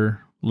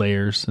under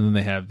layers, and then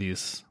they have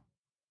these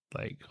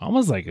like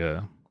almost like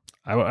a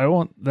I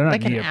won't. They're not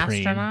Like an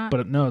neoprene, astronaut?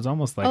 but no, it's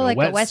almost like, like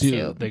a a wetsuit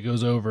wetsuit. that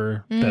goes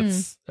over.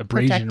 That's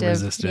abrasion Protective,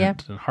 resistant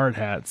yep. and hard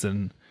hats,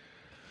 and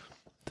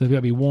they've got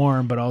to be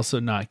warm, but also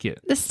not get.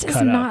 This does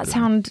cut up not and-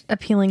 sound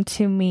appealing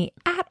to me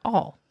at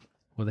all.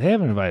 Well, they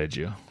haven't invited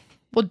you.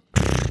 Well,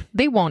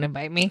 they won't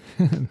invite me.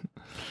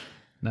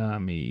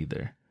 Not me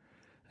either.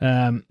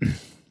 And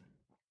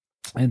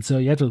so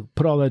you have to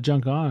put all that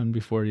junk on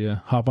before you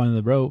hop on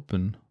the rope,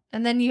 and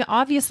And then you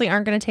obviously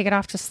aren't going to take it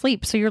off to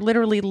sleep. So you're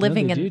literally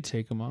living no, they in. do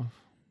take them off.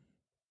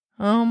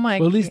 Oh my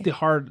Well, at least God. the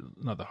hard,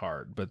 not the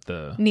hard, but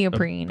the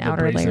Neoprene the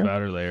outer abrasive layer.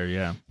 outer layer.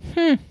 Yeah,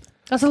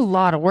 That's a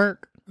lot of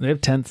work. they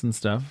have tents and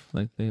stuff.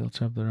 Like they each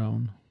have their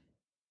own.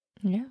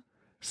 Yeah.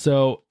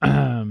 So,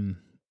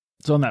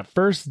 so on that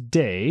first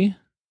day,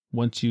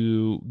 once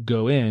you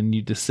go in,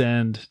 you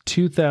descend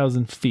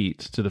 2,000 feet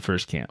to the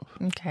first camp.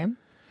 Okay.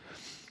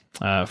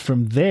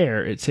 From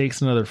there, it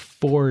takes another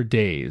 4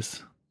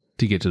 days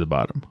to get to the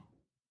bottom.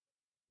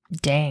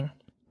 Dang.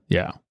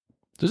 Yeah,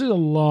 this is a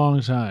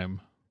long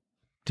time.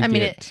 I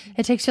mean,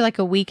 it takes you like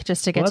a week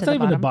just to get well, to that's the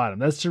not even bottom. the bottom.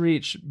 That's to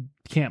reach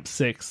Camp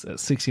 6 at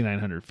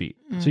 6,900 feet.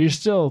 So you're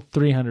still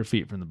 300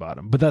 feet from the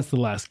bottom, but that's the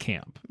last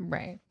camp.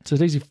 Right. So it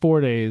takes you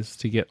 4 days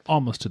to get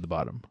almost to the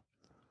bottom.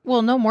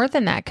 Well, no more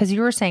than that because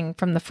you were saying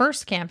from the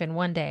first camp in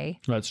 1 day.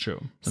 That's true.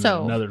 And So,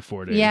 then another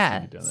 4 days. to Yeah.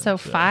 get down there. So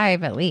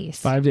 5 at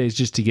least. 5 days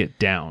just to get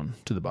down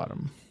to the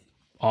bottom,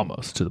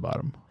 almost to the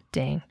bottom.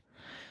 Dang.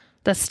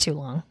 That's too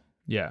long.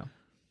 Yeah.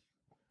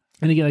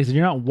 And again, like I said,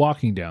 you're not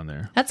walking down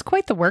there. That's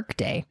quite the work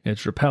day.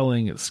 It's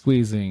rappelling, it's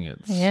squeezing,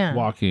 it's Yeah.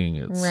 walking,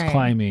 it's Right.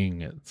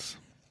 climbing, it's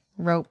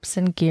Ropes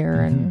and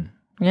gear and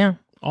yeah.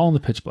 all in the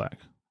pitch black.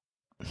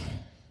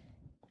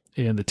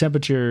 And the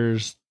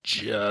temperature's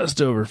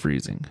just over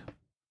freezing.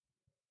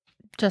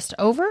 Just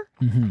over?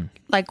 Mm-hmm.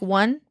 Like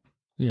 1,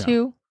 Yeah.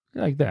 2,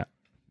 Like that.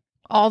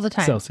 all the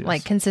time. Celsius.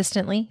 Like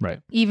consistently.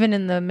 Right. Even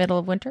in the middle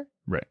of winter.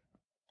 Right.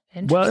 Well,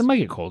 it Interesting. might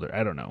get colder.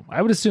 I don't know.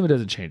 I would assume it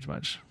doesn't change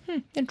much.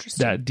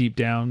 Interesting. That deep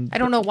down. I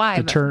don't know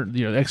why. The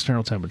but-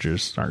 external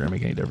temperatures aren't going to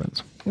make any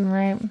difference.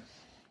 Right.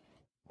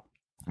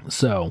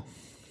 So,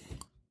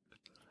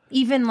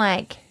 Even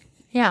like,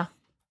 yeah.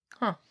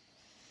 Huh.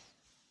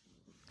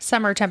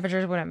 Summer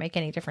temperatures wouldn't make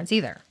any difference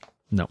either.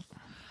 no.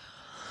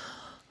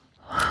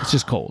 It's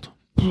just cold.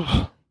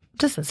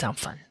 Doesn't sound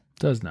fun.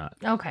 Does not.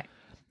 Okay.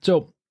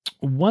 So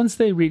once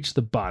they reach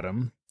the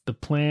bottom, the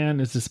plan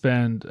is to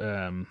spend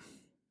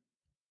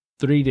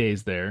 3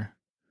 days there,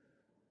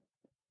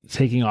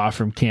 taking off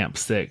from Camp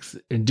 6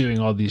 and doing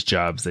all these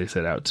jobs they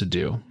set out to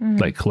do,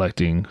 like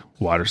collecting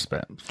water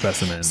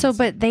specimens. So,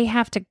 but they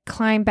have to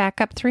climb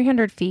back up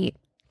 300 feet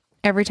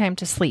every time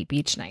to sleep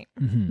each night.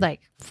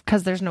 Like,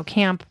 because there's no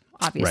camp,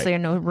 obviously, Right. or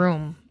no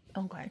room.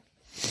 Okay.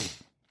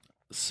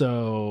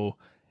 So,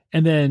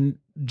 and then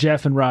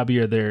Jeff and Robbie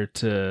are there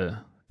to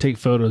take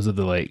photos of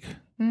the lake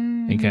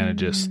and kind of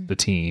just the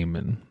team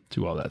and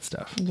do all that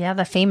stuff. Yeah,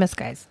 the famous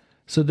guys.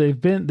 So they're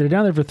down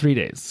there for 3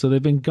 days. So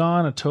they've been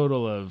gone a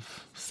total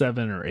of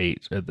 7 or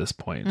 8 at this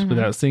point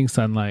without seeing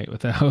sunlight,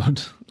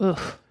 without.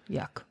 Ugh,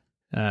 yuck.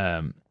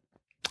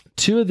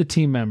 2 of the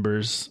team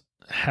members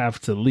have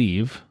to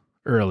leave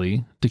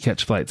early to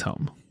catch flights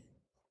home.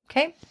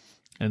 Okay.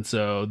 And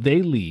so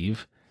they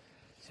leave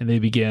and they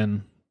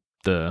begin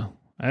I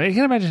can't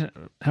imagine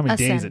how many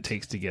days it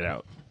takes to get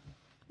out.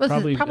 Well,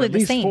 probably at the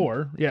least same.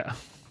 4. Yeah.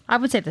 I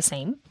would say the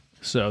same.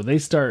 So they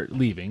start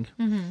leaving.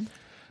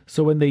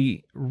 So when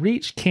they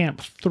reach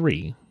Camp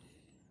 3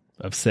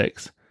 of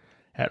 6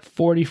 at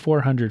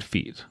 4,400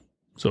 feet,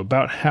 so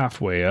about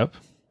halfway up,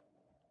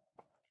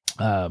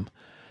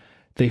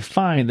 they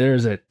find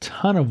there's a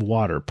ton of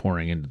water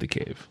pouring into the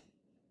cave.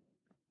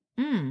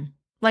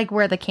 Like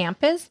where the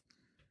camp is?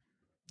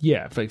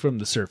 Yeah, like from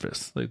the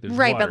surface. Like there's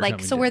Right, water but like,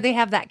 coming so down. where they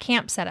have that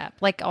camp set up,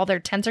 like all their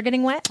tents are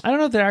getting wet? I don't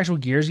know if their actual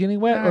gear's getting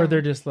wet or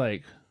they're just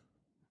like,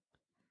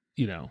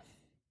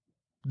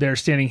 they're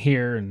standing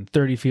here and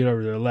 30 feet over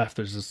to their left,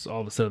 there's just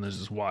all of a sudden there's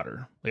just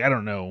water. Like I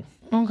don't know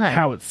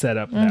how it's set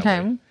up that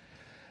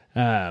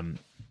way.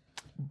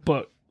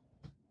 But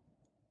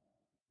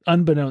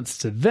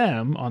unbeknownst to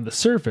them, on the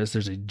surface,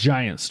 there's a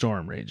giant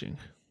storm raging.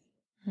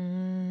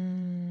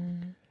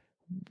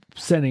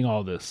 Sending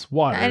all this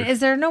water. And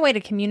is there no way to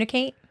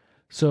communicate?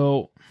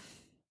 So,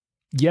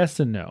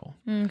 yes and no.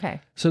 Okay.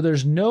 So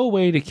there's no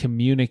way to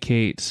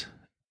communicate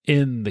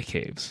in the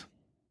caves,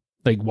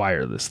 like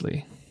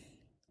wirelessly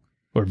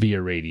or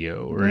via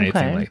radio or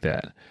anything like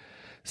that.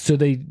 So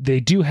they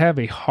do have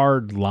a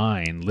hard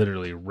line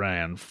literally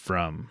ran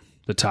from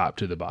the top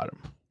to the bottom.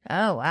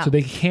 Oh, wow. So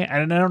they can't,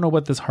 and I don't know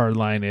what this hard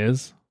line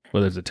is,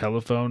 whether it's a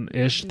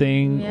telephone-ish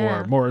thing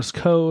or Morse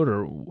code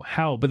or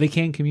how, but they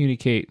can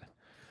communicate.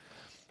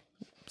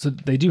 So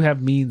they do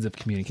have means of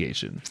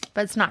communication.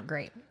 But it's not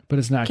great. But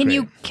it's not Can great.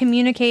 you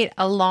communicate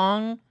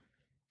along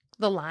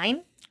the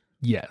line?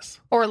 Yes.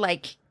 Or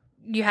like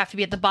you have to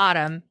be at the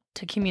bottom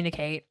to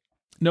communicate?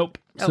 Nope.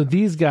 So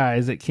these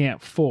guys at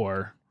Camp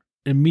 4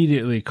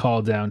 immediately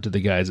call down to the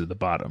guys at the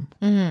bottom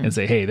and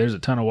say, hey, there's a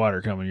ton of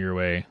water coming your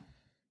way.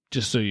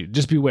 Just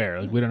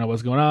beware. Like, we don't know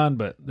what's going on,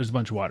 but there's a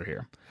bunch of water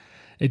here.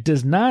 It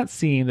does not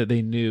seem that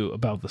they knew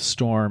about the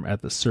storm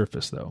at the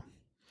surface, though.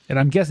 And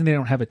I'm guessing they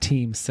don't have a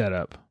team set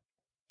up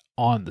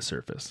on the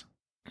surface.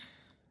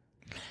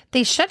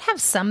 They should have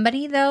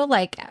somebody, though,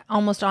 like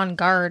almost on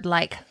guard,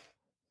 like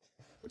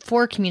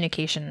for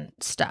communication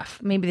stuff.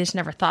 Maybe they just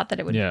never thought that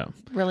it would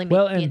really be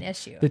an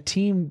issue. The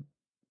team,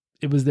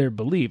 it was their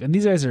belief. And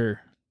these guys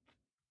are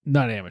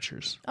not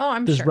amateurs. Oh,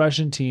 I'm this sure. This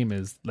Russian team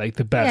is like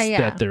the best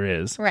that there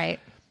is. Right.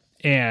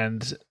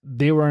 And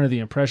they were under the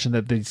impression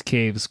that these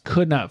caves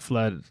could not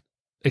flood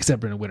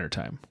except in the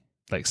wintertime,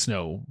 like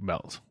snow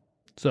melts.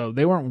 So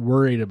they weren't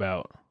worried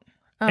about.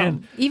 Oh,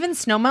 and even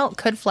snowmelt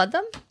could flood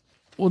them?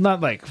 Well,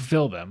 not like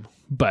fill them,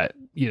 but,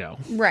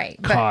 right,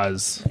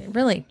 cause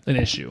really an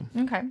issue.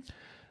 Okay.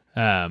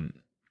 And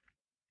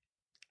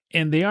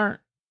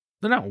they're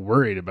not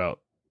worried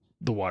about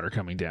the water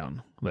coming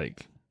down.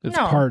 Like it's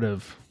part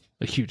of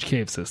a huge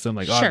cave system.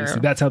 Like obviously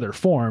that's how they're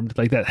formed.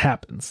 Like that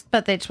happens.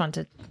 But they just want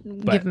to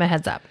give them a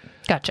heads up.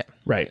 Gotcha.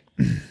 Right.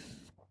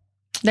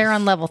 They're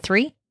on level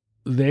 3?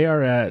 They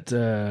are at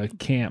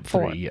Camp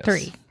 3, yes.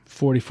 3.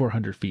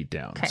 4,400 feet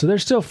down. Okay. So they're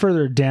still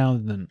further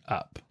down than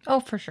up.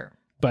 Oh, for sure.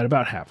 But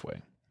about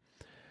halfway.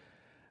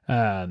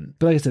 But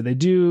like I said, they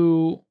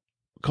do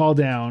call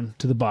down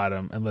to the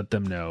bottom and let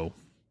them know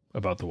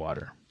about the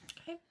water.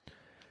 Okay.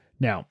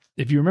 Now,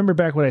 if you remember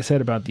back what I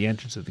said about the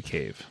entrance of the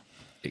cave,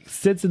 it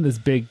sits in this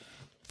big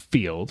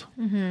field,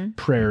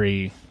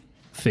 prairie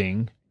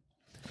thing,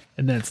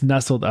 and then it's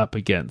nestled up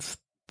against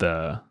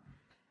the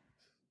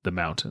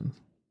mountain,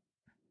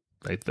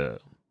 like the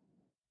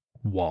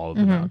wall of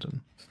the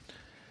mountain.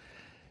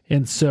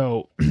 And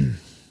so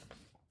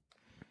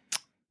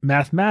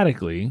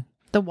mathematically,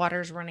 the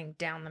water's running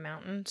down the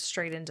mountain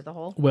straight into the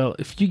hole. Well,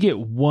 if you get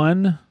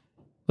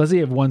let's say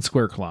you have 1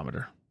 square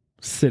kilometer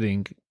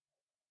sitting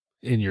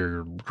in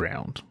your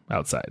ground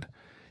outside.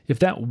 If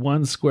that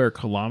 1 square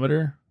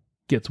kilometer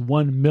gets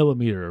 1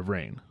 millimeter of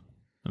rain,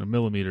 and a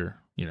millimeter,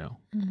 you know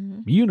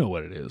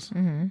what it is.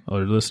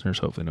 Other listeners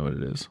hopefully know what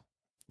it is.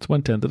 It's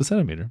 1/10 of a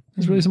centimeter.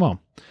 It's really small.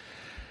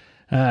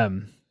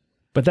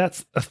 But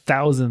that's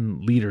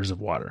 1,000 liters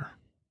of water.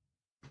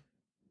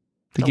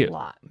 A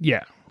lot.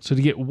 Yeah. So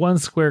to get 1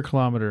 square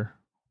kilometer,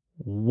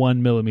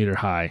 1 millimeter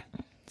high,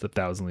 it's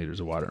 1,000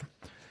 liters of water.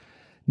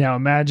 Now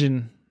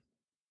imagine,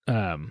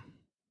 that's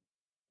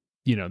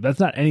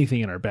not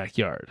anything in our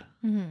backyard.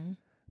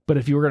 But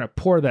if you were going to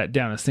pour that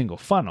down a single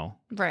funnel,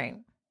 right,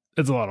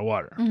 it's a lot of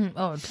water.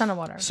 Oh, a ton of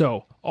water.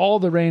 So all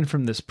the rain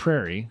from this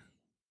prairie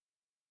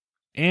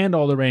and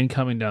all the rain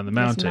coming down the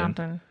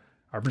mountain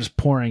are just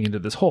pouring into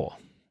this hole.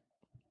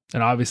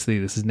 And obviously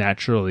this is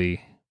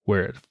naturally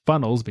where it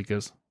funnels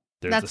because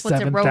there's a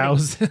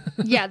 7,000.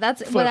 Yeah,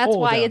 that's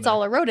why it's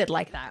all eroded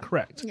like that.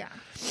 Correct. Yeah.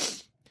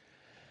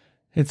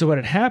 And so what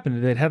had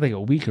happened, they'd had like a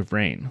week of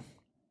rain.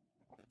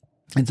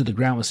 And so the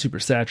ground was super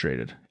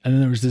saturated. And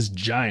then there was this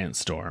giant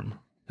storm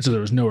So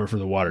there was nowhere for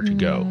the water to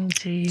go.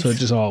 Geez. So it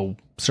just all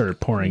started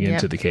pouring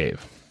into the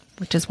cave.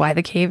 Which is why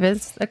the cave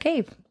is a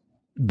cave.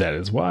 That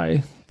is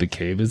why the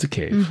cave is a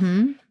cave.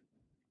 Mm-hmm.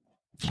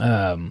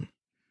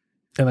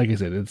 And like I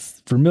said,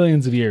 it's for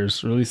millions of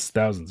years, or at least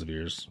thousands of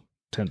years,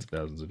 tens of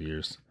thousands of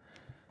years,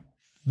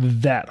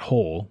 that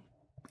hole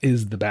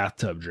is the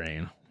bathtub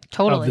drain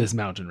Totally. of this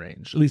mountain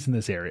range, at least in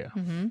this area.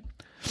 Mm-hmm.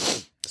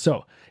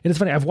 So, and it's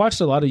funny, I've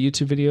watched a lot of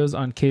YouTube videos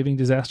on caving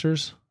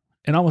disasters,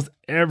 and almost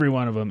every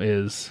one of them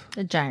is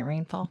A giant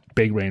rainfall.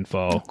 big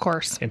rainfall Of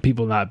course. and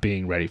people not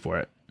being ready for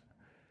it.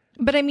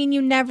 But I mean,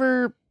 you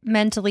never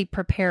mentally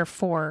prepare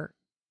for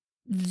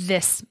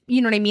this.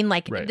 You know what I mean?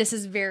 Like, Right. this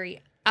is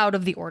very out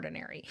of the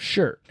ordinary.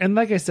 Sure. And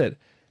like I said,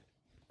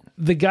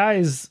 the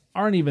guys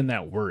aren't even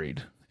that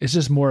worried. It's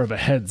just more of a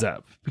heads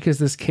up because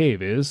this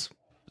cave is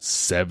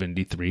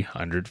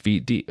 7,300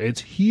 feet deep.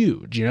 It's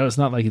huge. You know, it's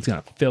not like it's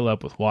going to fill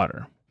up with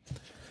water.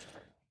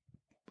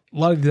 A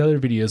lot of the other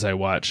videos I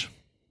watch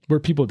where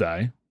people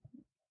die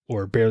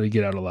or barely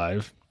get out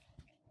alive,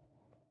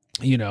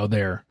 you know,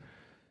 they're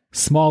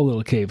small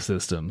little cave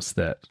systems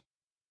that,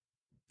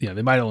 you know,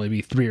 they might only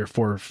be 3 or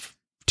 4,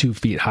 2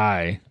 feet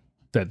high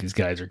that these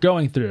guys are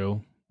going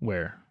through,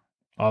 where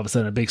all of a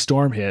sudden a big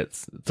storm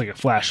hits. It's like a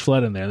flash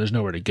flood in there. There's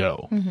nowhere to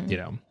go, you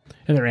know,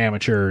 and they're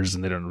amateurs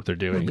and they don't know what they're It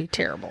doing. would be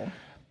terrible.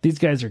 These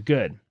guys are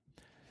good.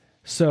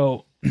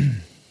 So,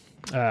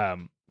 so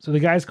the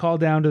guys call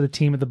down to the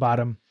team at the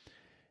bottom,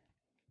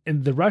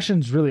 and the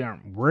Russians really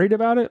aren't worried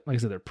about it. Like I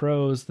said, they're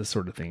pros. This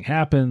sort of thing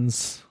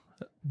happens,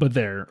 but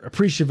they're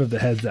appreciative of the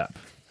heads up.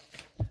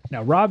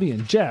 Now, Robbie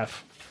and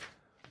Jeff,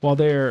 while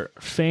they're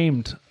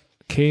famed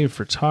cave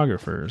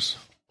photographers,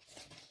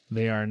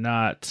 they are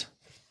not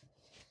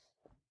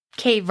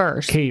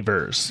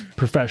cavers,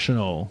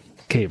 professional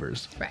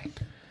cavers. Right.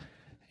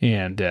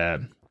 And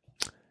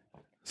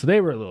so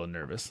they were a little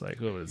nervous, like,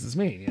 what does this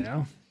mean, you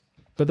know?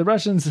 But the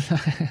Russians,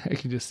 I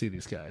can just see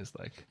these guys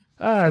like,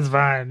 it's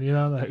fine, you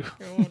know, like,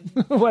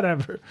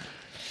 whatever.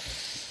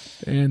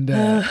 And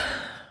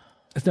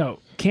so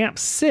Camp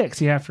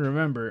 6, you have to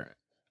remember,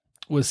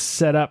 was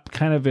set up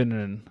kind of in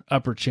an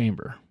upper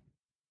chamber.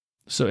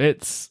 So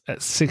it's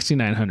at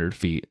 6,900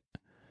 feet.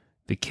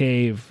 The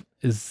cave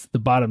is, the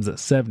bottom's at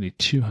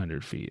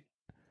 7,200 feet.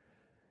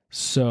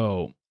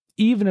 So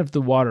even if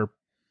the water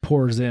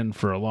pours in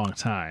for a long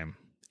time,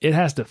 it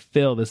has to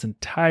fill this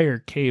entire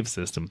cave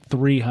system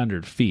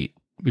 300 feet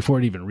before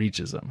it even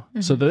reaches them.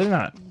 So they're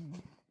not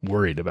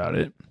worried about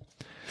it.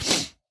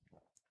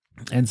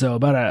 And so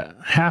about a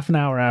half an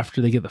hour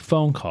after they get the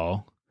phone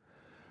call,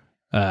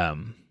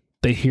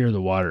 they hear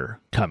the water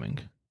coming.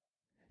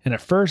 And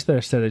at first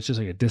they said it's just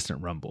like a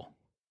distant rumble.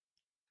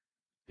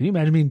 Can you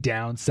imagine being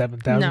down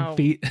 7,000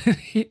 feet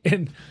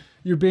and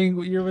you're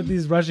with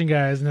these Russian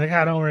guys and they're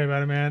like, don't worry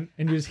about it, man.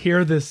 And you just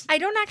hear this. I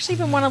don't actually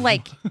even want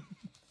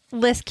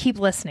to keep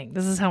listening.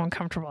 This is how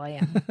uncomfortable I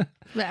am.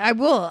 I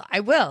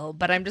will,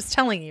 but I'm just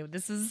telling you,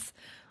 this is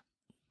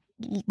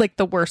like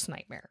the worst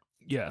nightmare.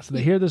 Yeah. So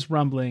they hear this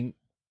rumbling,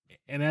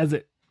 and as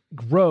it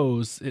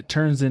grows, it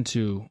turns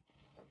into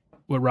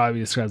what Robbie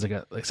describes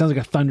sounds like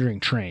a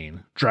thundering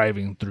train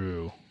driving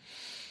through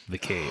the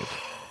cave.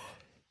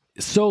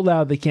 It's so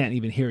loud they can't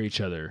even hear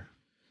each other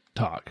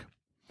talk.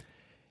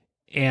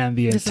 And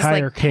the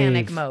entire cave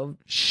panic mode.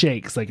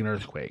 Shakes like an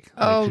earthquake.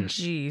 Oh,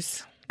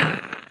 jeez.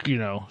 You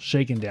know,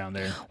 shaking down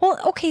there. Well,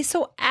 okay,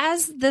 so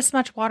as this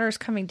much water is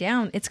coming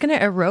down, it's going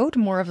to erode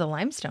more of the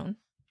limestone.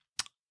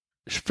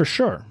 For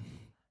sure.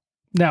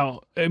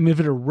 Now, I mean, if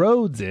it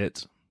erodes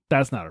it,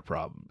 that's not a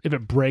problem. If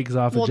it breaks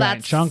off a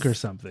giant chunk or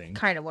something.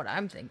 Kind of what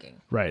I'm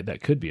thinking. Right,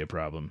 that could be a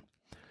problem.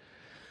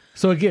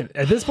 So again,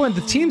 at this point,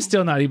 the team's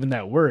still not even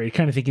that worried,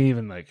 kind of thinking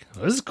even like,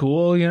 this is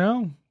cool, you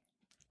know?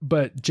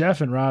 But Jeff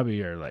and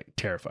Robbie are like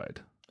terrified.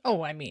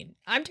 Oh, I mean,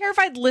 I'm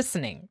terrified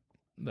listening.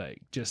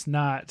 Like, just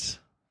not...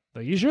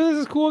 Like, you sure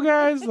this is cool,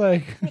 guys?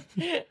 Like,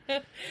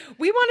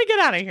 we want to get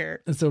out of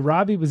here. And so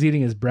Robbie was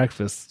eating his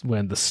breakfast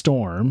when the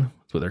storm,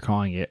 that's what they're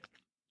calling it,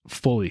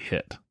 fully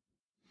hit.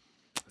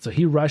 So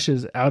he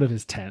rushes out of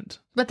his tent.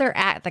 But they're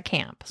at the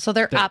camp, so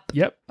they're up.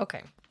 Yep.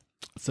 Okay.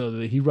 So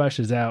he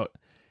rushes out,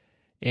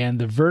 and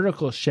the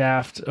vertical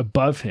shaft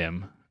above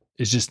him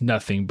is just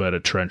nothing but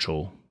a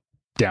torrential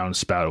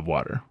downspout of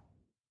water,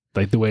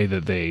 like the way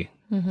that they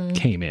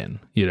came in,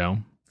 you know?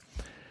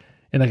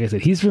 And like I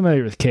said, he's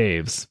familiar with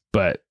caves,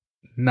 but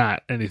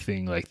not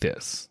anything like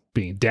this,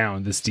 being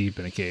down this deep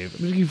in a cave. It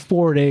took you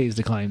 4 days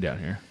to climb down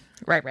here.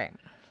 Right.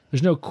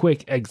 There's no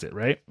quick exit,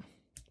 right?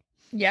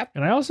 Yep.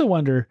 And I also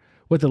wonder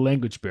what the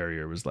language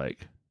barrier was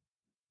like.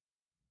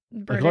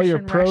 British like all your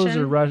and pros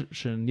Russian. are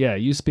Russian. Yeah,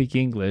 you speak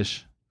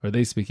English, or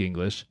they speak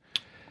English.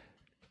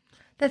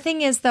 The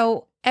thing is,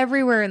 though,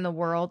 everywhere in the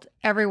world,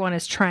 everyone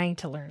is trying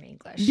to learn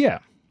English. Yeah.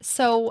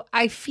 So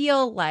I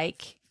feel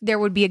like there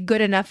would be a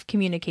good enough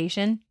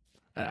communication.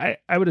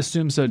 I would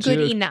assume so too.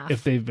 Good enough.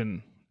 If they've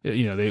been,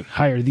 you know, they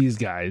hire these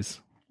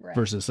guys Right.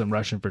 versus some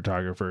Russian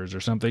photographers or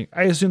something.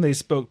 I assume they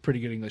spoke pretty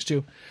good English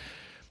too.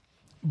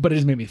 But it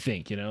just made me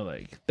think, you know,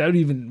 like that would be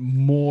even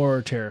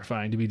more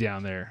terrifying to be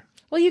down there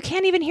Well, you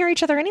can't even hear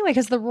each other anyway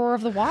because the roar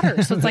of the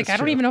water. So it's like, I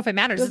don't true. even know if it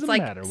matters. Doesn't It's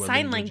like matter what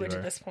sign language language you at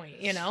are. this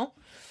point, you know?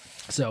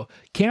 So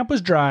camp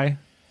was dry.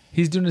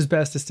 He's doing his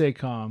best to stay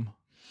calm.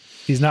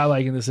 He's not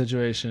liking the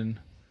situation.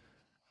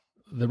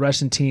 The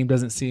Russian team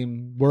doesn't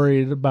seem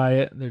worried by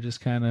it. They're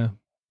just kind of,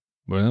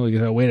 well, we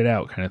gotta wait it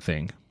out kind of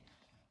thing.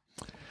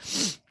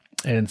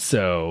 And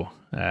so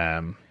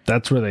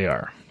that's where they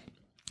are.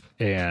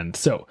 And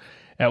so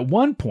at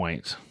one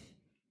point,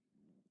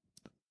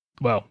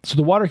 well, so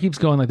the water keeps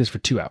going like this for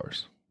 2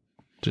 hours.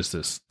 Just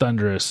this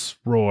thunderous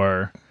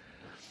roar.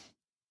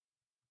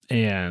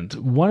 And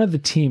one of the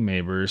team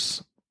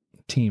members,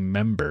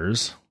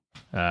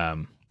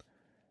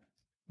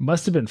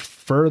 must have been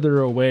further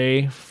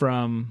away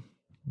from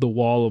the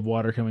wall of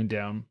water coming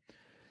down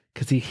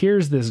because he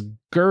hears this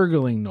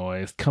gurgling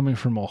noise coming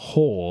from a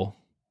hole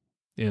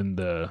in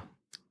the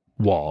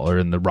wall or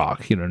in the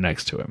rock,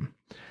 next to him.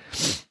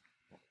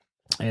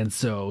 And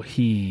so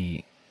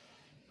he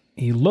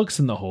looks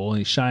in the hole and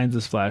he shines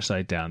his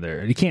flashlight down there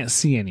and he can't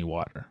see any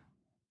water.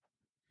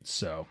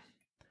 So,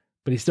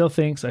 but he still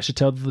thinks I should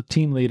tell the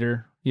team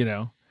leader,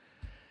 And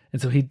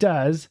so he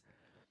does.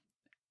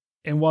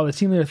 And while the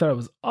team leader thought it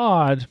was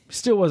odd, he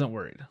still wasn't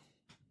worried.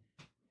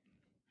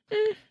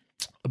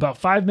 About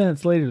 5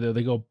 minutes later, though,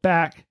 they go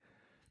back,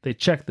 they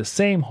check the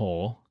same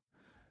hole,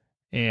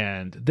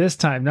 and this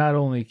time not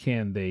only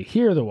can they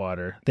hear the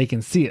water, they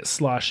can see it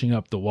sloshing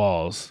up the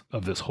walls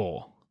of this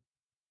hole.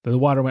 The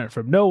water went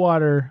from no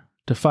water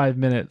to 5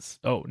 minutes.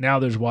 Oh, now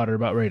there's water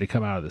about ready to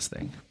come out of this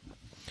thing.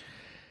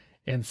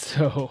 And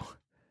so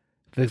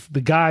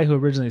the guy who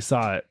originally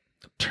saw it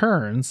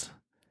turns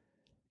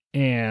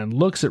and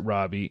looks at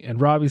Robbie,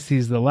 and Robbie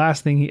sees the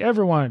last thing he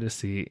ever wanted to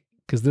see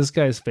because this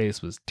guy's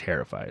face was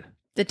terrified.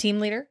 The team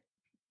leader?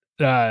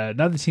 Not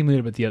the team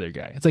leader, but the other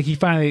guy. It's like he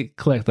finally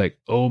clicked, like,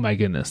 oh my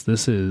goodness,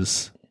 this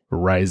is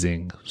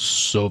rising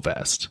so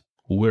fast.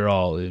 We're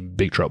all in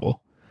big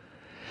trouble.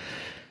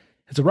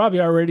 And so Robbie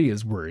already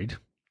is worried.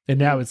 And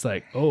now it's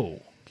like, oh,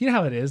 you know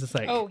how it is? It's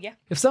like, oh, yeah.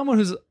 If someone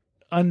who's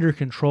under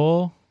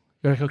control,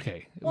 you're like,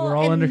 okay, we're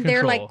all under control.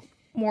 They're like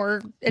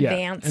more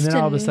advanced. And then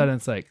all of a sudden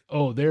it's like,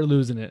 oh, they're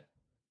losing it.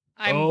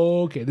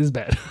 Okay, this is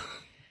bad.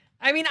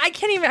 I mean, I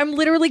can't even, I'm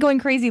literally going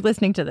crazy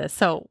listening to this.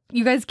 So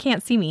you guys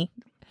can't see me,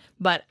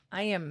 but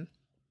I'm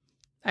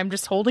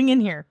just holding in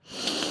here.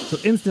 So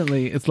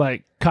instantly it's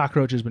like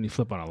cockroaches when you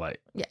flip on a light.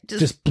 Yeah.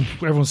 Just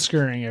everyone's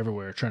scurrying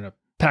everywhere, trying to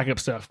pack up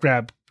stuff,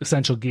 grab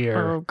essential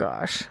gear. Oh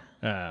gosh.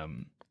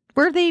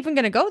 Where are they even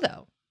going to go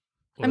though?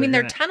 Well, I mean,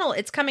 their tunnel,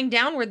 it's coming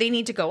down where they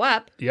need to go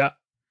up. Yeah.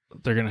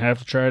 They're going to have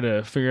to try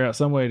to figure out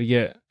some way to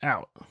get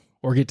out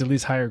or get to at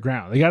least higher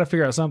ground. They got to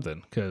figure out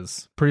something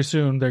because pretty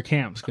soon their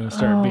camp's going to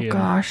start being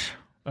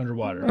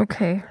underwater.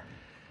 Okay.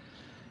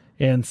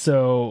 And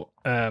so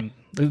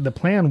the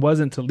plan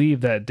wasn't to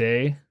leave that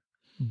day,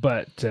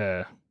 but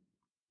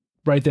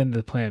right then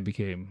the plan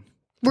became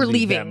we're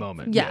leaving that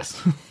moment.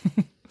 Yes.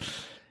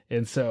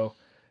 And so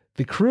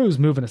the crew's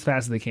moving as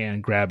fast as they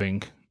can,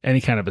 grabbing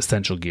any kind of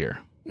essential gear.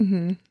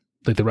 Mm-hmm.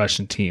 Like the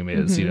Russian team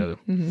is,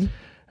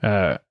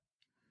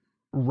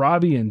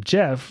 Robbie and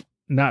Jeff,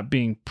 not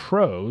being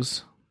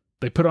pros,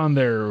 they put on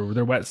their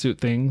wetsuit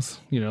things,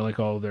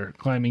 like all their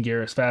climbing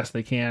gear as fast as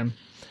they can,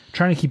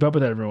 trying to keep up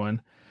with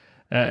everyone.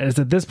 As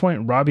at this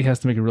point, Robbie has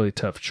to make a really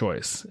tough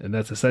choice, and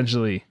that's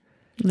essentially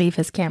leave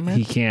his camera.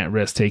 He can't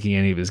risk taking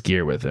any of his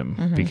gear with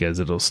him because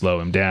it'll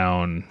slow him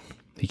down.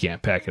 He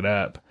can't pack it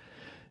up.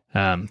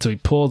 So he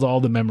pulls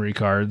all the memory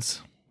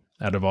cards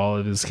out of all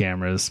of his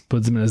cameras,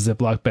 puts them in a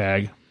Ziploc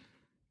bag,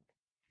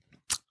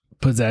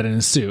 puts that in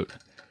his suit,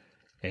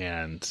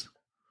 and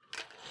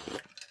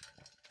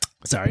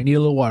sorry, I need a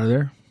little water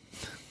there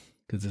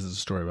because this is a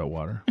story about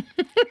water.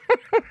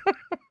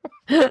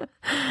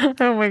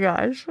 Oh my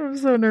gosh, I'm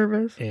so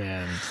nervous.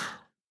 And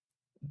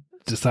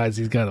decides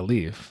he's got to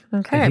leave.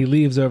 Okay. And he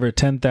leaves over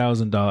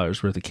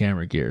 $10,000 worth of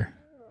camera gear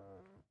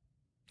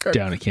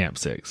down at Camp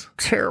 6.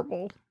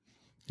 Terrible.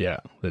 Yeah,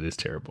 that is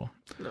terrible.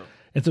 No.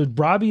 And so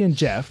Robbie and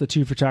Jeff, the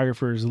two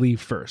photographers,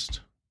 leave first.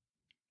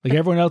 Like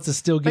everyone else is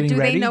still getting ready.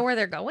 But do they know where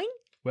they're going?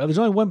 Well, there's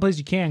only one place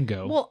you can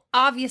go. Well,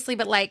 obviously,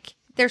 but like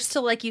there's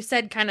still, like you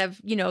said, kind of,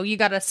 you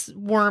got to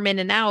worm in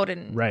and out.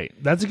 And right.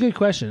 That's a good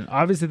question.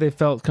 Obviously, they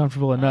felt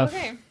comfortable enough.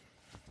 Okay.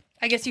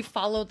 I guess you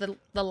follow the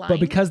line.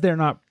 But because they're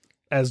not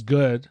as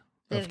good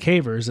of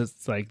cavers,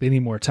 it's like they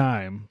need more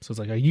time. So it's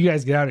like, you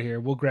guys get out of here.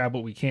 We'll grab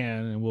what we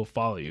can and we'll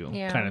follow you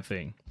kind of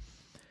thing.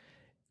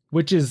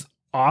 Which is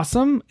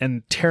awesome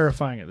and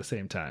terrifying at the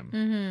same time.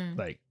 Mm-hmm.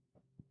 Like,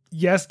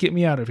 yes, get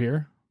me out of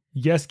here.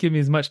 Yes, give me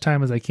as much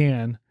time as I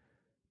can.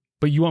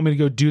 But you want me to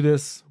go do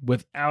this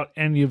without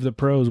any of the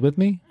pros with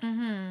me?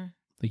 Mm-hmm.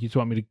 Like, you just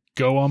want me to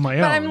go on my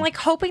own. But I'm like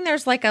hoping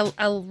there's like a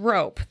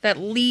rope that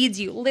leads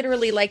you,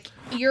 literally like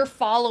you're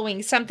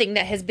following something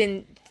that has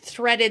been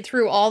threaded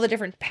through all the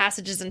different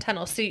passages and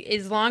tunnels. So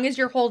as long as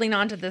you're holding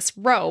on to this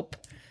rope.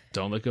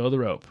 Don't let go of the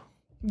rope.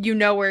 You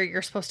know where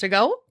you're supposed to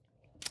go?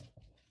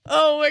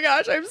 Oh my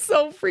gosh, I'm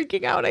so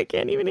freaking out. I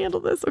can't even handle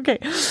this. Okay.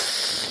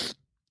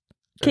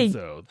 Okay.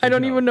 So, I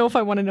don't even know if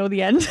I want to know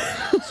the end.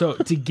 So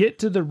to get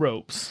to the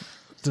ropes,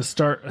 to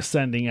start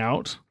ascending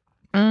out,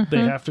 Mhm. they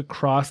have to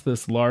cross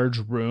this large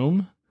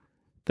room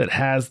that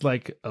has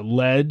like a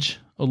ledge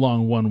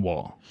along one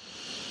wall.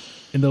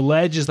 And the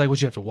ledge is like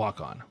what you have to walk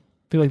on.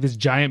 Think like this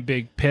giant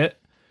big pit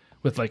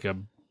with like a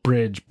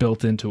bridge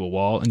built into a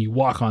wall, and you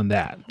walk on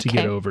that to get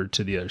Okay. over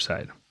to the other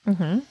side.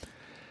 Mm-hmm.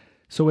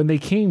 So when they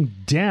came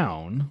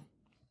down,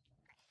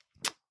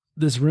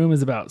 this room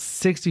is about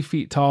 60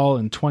 feet tall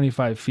and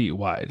 25 feet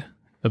wide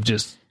of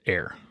just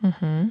air.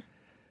 Mm-hmm.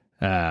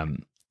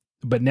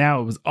 But now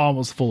it was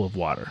almost full of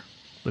water.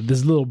 But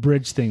this little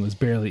bridge thing was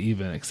barely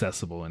even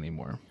accessible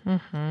anymore.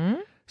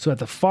 Mm-hmm. So at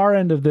the far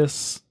end of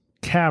this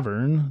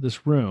cavern,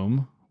 this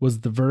room,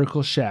 was the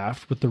vertical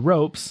shaft with the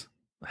ropes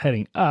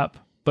heading up,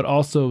 but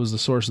also was the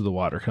source of the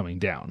water coming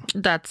down.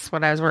 That's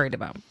what I was worried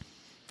about.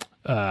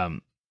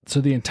 So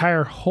the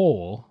entire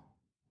hole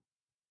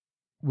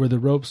where the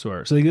ropes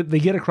were, so they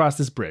get across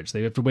this bridge.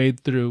 They have to wade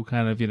through,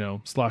 kind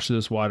of, slosh through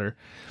this water.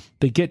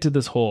 They get to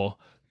this hole,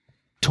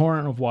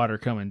 torrent of water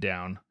coming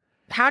down.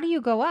 How do you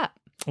go up?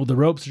 Well, the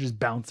ropes are just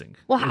bouncing.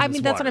 Well, in I this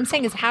mean, that's what water. I'm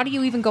saying is how do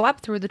you even go up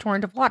through the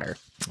torrent of water?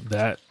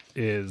 That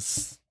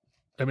is,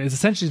 it's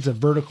essentially it's a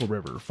vertical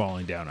river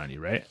falling down on you,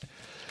 right?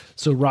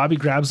 So Robbie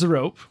grabs the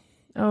rope,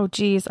 Oh,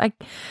 geez.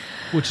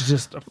 which is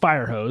just a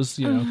fire hose,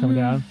 coming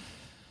down.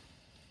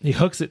 He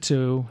hooks it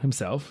to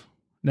himself.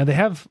 Now they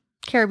have,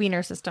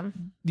 Carabiner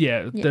system.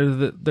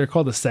 they're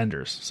called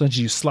ascenders. So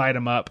you slide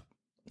them up.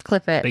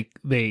 Clip it.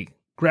 They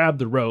grab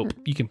the rope.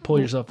 You can pull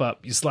yourself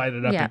up. You slide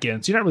it up Yeah.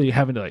 again. So you're not really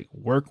having to like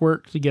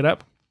work to get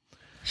up.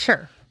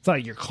 Sure. It's not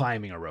like you're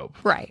climbing a rope.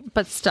 Right.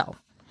 But still.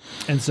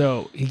 And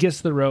so he gets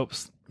to the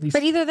ropes.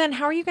 But either then,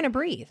 how are you going to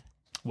breathe?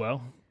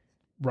 Well,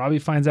 Robbie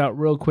finds out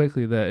real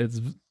quickly that it's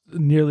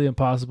nearly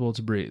impossible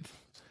to breathe.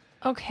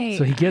 Okay.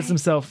 So he gets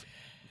himself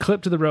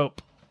clipped to the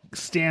rope,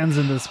 stands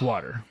in this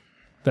water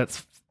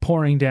that's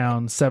pouring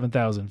down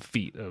 7,000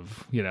 feet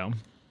of,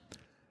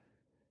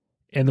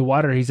 and the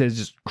water, he says, is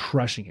just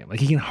crushing him. Like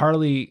he can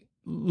hardly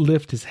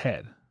lift his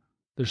head.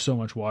 There's so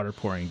much water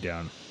pouring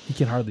down. He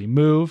can hardly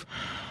move,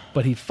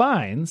 but he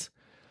finds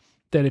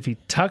that if he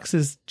tucks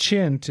his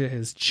chin to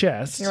his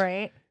chest,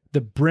 Right.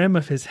 the brim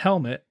of his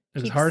helmet,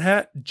 his Keeps hard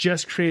hat,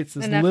 just creates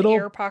this enough little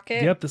air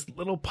pocket. Yep, this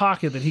little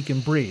pocket that he can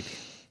breathe.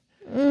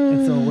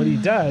 And so what he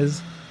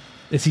does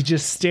is he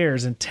just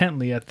stares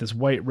intently at this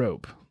white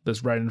rope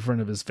that's right in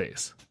front of his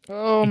face.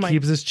 Oh, He my.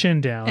 keeps his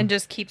chin down And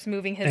just keeps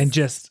moving his. and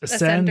just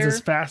ascends ascender.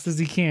 as fast as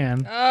he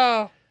can,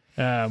 Oh.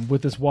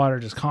 with this water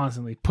just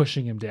constantly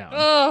pushing him down.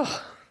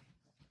 Oh.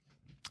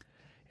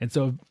 And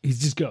so he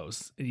just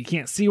goes. You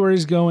can't see where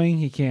he's going.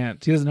 He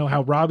doesn't know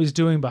how Robbie's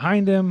doing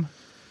behind him.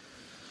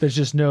 There's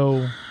just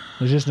no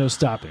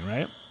stopping,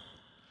 right?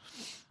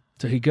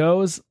 So he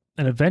goes,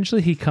 and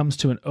eventually he comes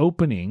to an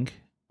opening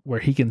where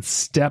he can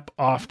step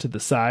off to the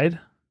side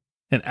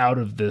and out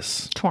of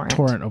this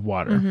torrent of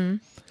water. Mm-hmm.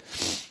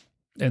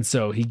 And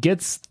so he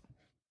gets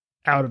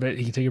out of it.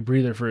 He can take a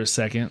breather for a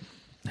second.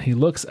 He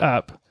looks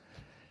up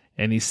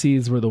and he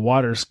sees where the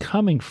water's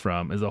coming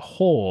from is a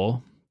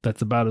hole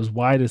that's about as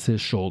wide as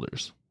his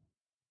shoulders.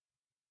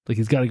 Like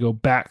he's got to go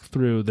back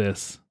through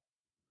this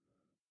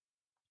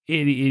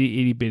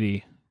itty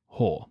bitty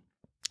hole.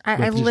 I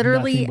with just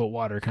literally. nothing but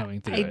water coming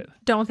through I it.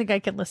 don't think I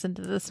can listen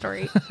to this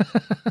story.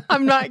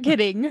 I'm not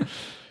kidding.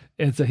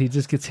 And so he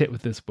just gets hit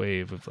with this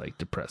wave of like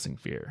depressing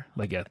fear,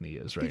 like Ethne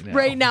is right now.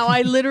 Right now,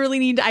 I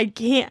literally I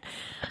can't.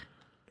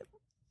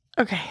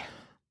 Okay.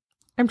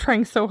 I'm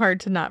trying so hard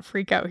to not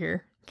freak out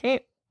here.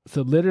 Okay.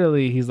 So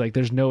literally, he's like,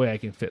 there's no way I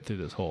can fit through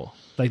this hole.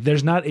 Like,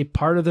 there's not a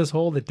part of this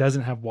hole that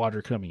doesn't have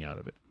water coming out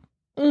of it.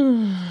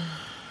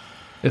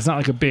 It's not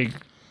like a big,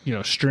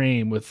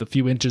 stream with a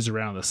few inches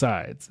around the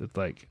sides. It's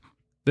like,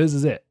 this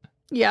is it.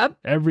 Yep.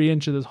 Every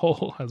inch of this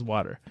hole has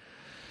water.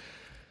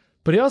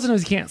 But he also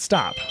knows he can't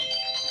stop.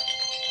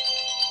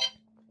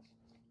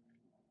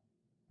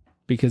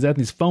 Because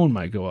Ethne's phone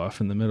might go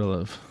off in the middle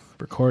of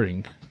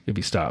recording if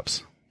he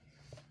stops.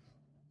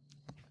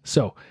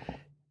 So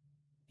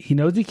he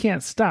knows he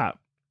can't stop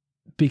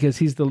because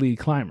he's the lead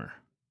climber.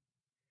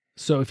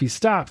 So if he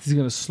stops, he's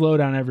going to slow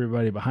down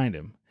everybody behind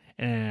him.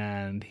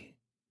 And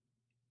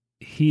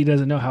he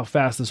doesn't know how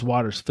fast this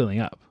water's filling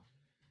up.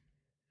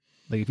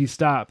 Like if he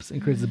stops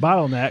and creates a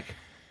bottleneck,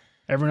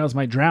 everyone else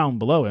might drown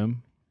below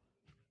him.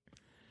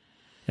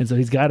 And so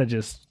he's got to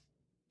just,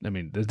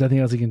 there's nothing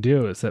else he can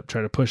do except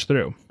try to push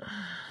through.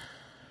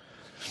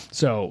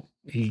 So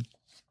he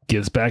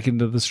gets back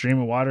into the stream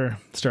of water,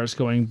 starts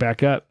going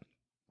back up.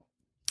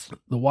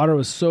 The water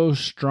was so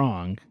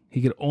strong,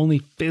 he could only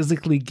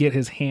physically get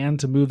his hand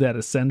to move that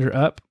ascender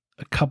up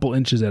a couple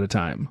inches at a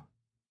time.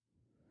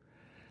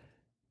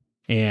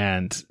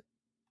 And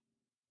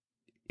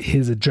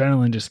his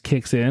adrenaline just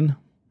kicks in,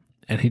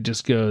 and he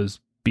just goes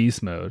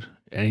beast mode.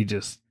 And he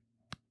just,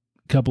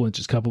 couple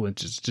inches,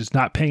 just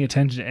not paying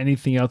attention to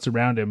anything else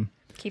around him.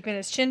 Keeping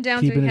his chin down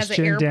so he has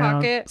an air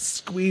pocket.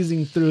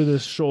 Squeezing through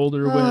this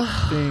shoulder width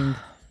thing.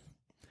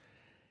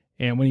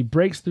 And when he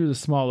breaks through the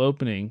small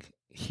opening,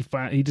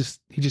 he just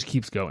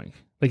keeps going.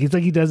 Like it's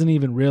like he doesn't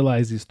even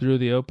realize he's through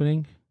the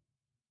opening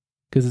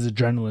because his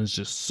adrenaline's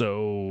just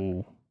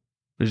so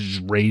is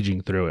just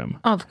raging through him.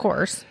 Of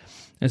course.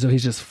 And so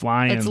he's just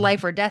flying. It's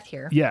life or death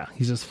here. Yeah,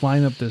 he's just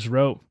flying up this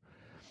rope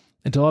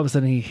until all of a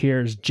sudden he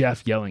hears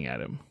Jeff yelling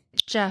at him.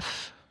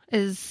 Jeff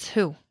is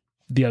who?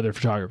 The other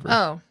photographer.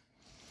 Oh.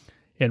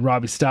 And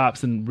Robbie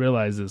stops and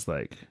realizes,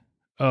 like,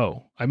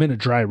 oh, I'm in a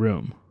dry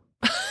room.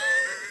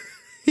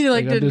 He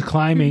I'm just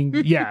climbing.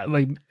 Yeah,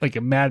 like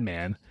a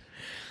madman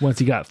once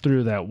he got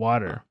through that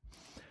water.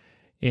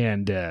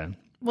 And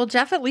well,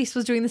 Jeff at least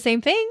was doing the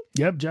same thing.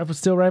 yep, Jeff was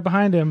still right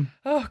behind him.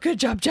 Oh, good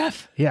job,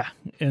 Jeff. Yeah.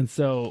 And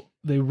so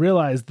they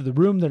realized that the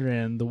room they're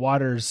in, the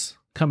water's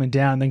coming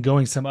down, then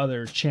going some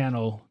other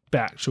channel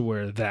back to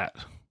where that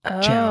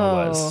channel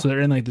was. So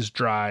they're in like this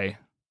dry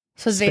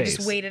So they space.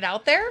 just waited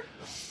out there?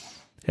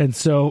 And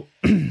so,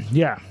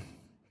 yeah,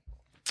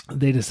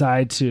 they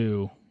decide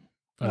to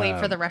Wait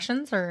for the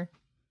Russians or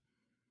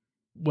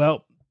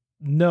well,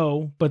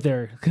 no, but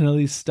they're going to at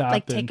least stop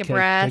like and take a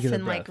breath take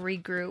and like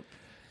regroup.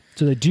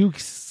 So they do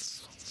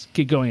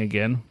get going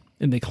again,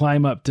 and they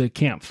climb up to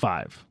Camp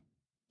 5.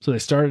 So they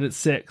started at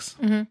 6.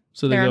 Mm-hmm.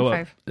 So they They're go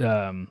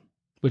on up,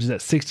 which is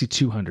at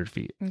 6,200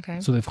 feet. Okay.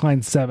 So they've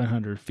climbed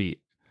 700 feet.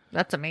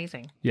 That's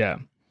amazing. Yeah.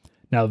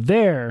 Now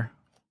there,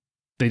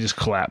 they just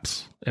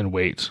collapse and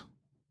wait,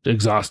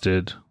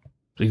 exhausted,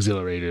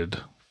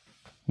 exhilarated,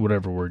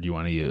 whatever word you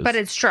want to use. But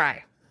it's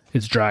dry.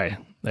 It's dry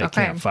at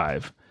Camp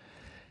 5.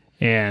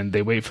 And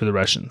they wait for the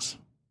Russians.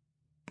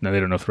 Now, they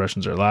don't know if the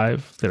Russians are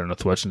alive. They don't know if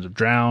the Russians have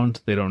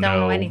drowned. They don't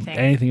know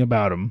anything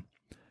about them.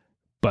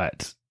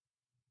 But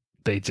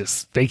they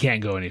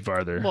can't go any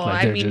farther. Well,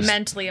 like, I mean, just,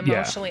 mentally,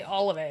 emotionally,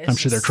 all of it. I'm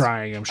sure they're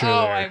crying. I'm sure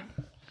they're...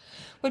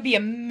 would be a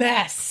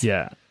mess.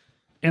 Yeah.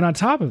 And on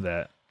top of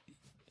that,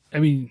 I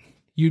mean,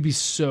 you'd be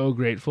so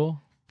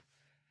grateful.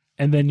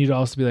 And then you'd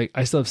also be like,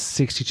 I still have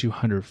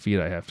 6,200 feet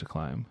I have to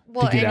climb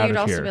Well, to get and out you'd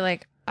of also here. be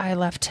like, I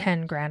left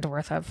 10 grand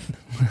worth of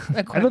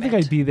equipment. I don't think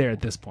I'd be there at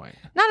this point.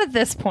 Not at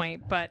this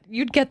point, but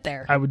you'd get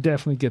there. I would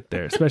definitely get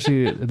there,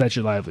 especially if that's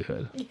your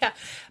livelihood. Yeah.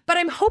 But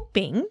I'm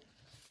hoping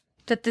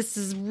that this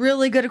is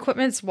really good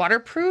equipment. It's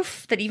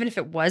waterproof, that even if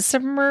it was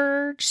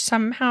submerged,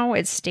 somehow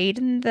it stayed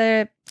in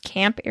the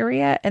camp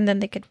area and then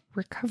they could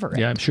recover it.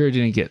 Yeah, I'm sure it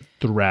didn't get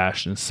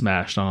thrashed and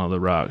smashed on all the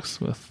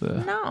rocks with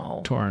the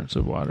torrents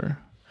of water.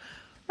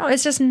 No,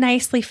 it's just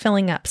nicely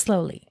filling up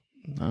slowly.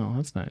 Oh,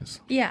 that's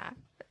nice. Yeah.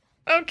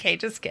 Okay,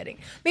 just kidding.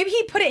 Maybe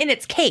he put it in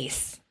its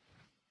case.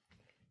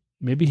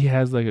 Maybe he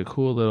has like a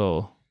cool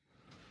little...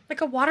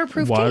 Like a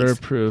waterproof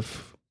case.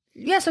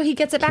 Yeah, so he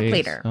gets it back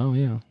later. Oh,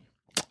 yeah.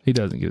 He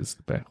doesn't get it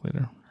back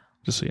later,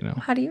 just so you know.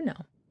 How do you know?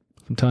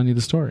 I'm telling you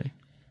the story.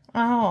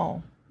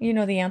 Oh, you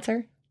know the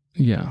answer?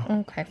 Yeah.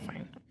 Okay,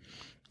 fine.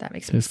 That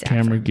makes me His sad.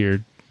 camera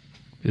gear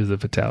is a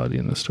fatality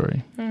in the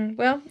story.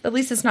 Well, at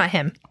least it's not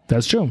him.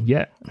 That's true.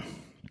 Yeah.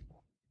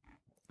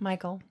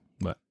 Michael.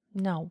 What?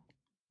 No.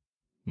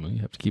 Well,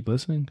 you have to keep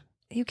listening.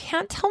 You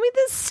can't tell me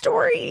this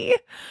story.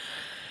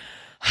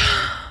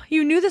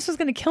 You knew this was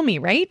going to kill me,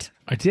 right?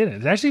 I didn't.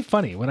 It's actually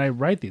funny when I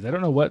write these. I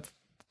don't know what's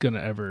going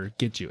to ever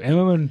get you.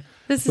 And when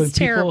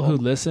terrible. People who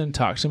listen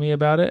talk to me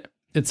about it,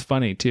 it's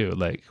funny too.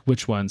 Like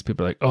which ones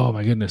people are like, oh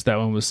my goodness, that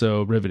one was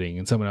so riveting.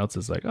 And someone else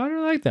is like, oh, I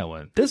don't like that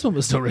one. This one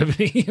was so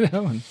riveting, you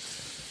know? And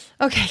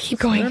okay, keep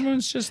going.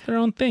 Everyone's just their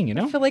own thing, you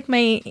know? I feel like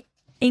my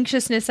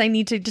anxiousness, I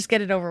need to just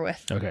get it over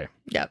with. Okay.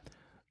 Yep.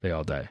 They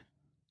all die.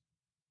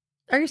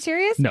 Are you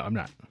serious? No, I'm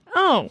not.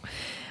 Oh,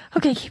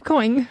 okay, keep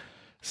going.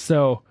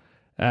 So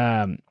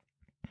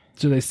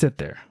they sit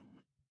there.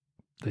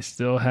 They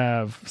still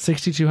have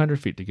 6,200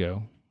 feet to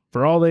go.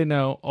 For all they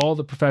know, all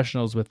the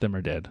professionals with them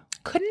are dead.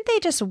 Couldn't they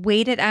just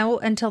wait it out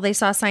until they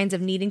saw signs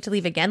of needing to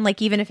leave again?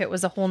 Like even if it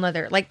was a whole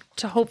nother, like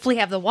to hopefully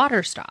have the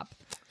water stop.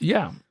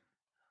 Yeah.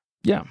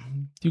 Yeah,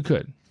 you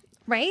could.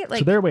 Right? Like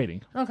so they're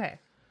waiting. Okay.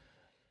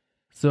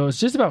 So it's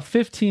just about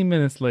 15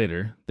 minutes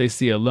later, they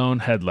see a lone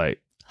headlight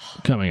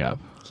coming up.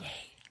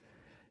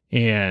 Yay.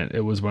 And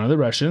it was one of the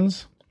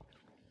Russians.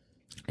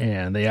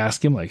 And they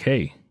ask him like,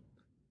 hey,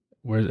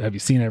 where have you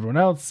seen everyone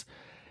else?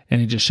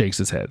 And he just shakes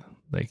his head.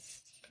 Like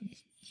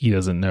he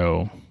doesn't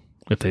know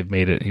if they've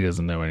made it. He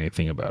doesn't know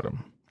anything about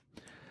them.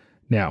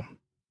 Now,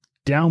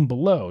 down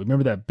below,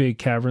 remember that big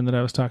cavern that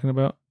I was talking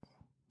about?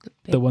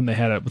 The one they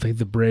had up with like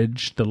the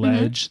bridge, the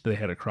ledge they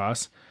had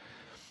across.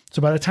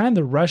 So by the time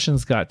the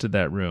Russians got to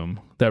that room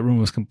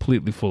was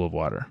completely full of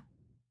water.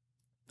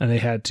 And they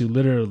had to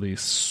literally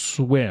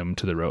swim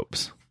to the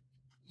ropes.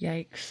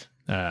 Yikes.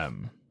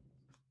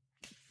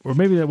 Or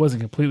maybe that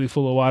wasn't completely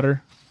full of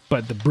water,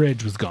 but the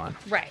bridge was gone.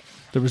 Right.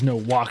 There was no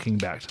walking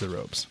back to the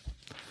ropes.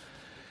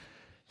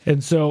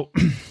 And so,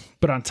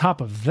 but on top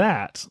of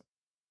that,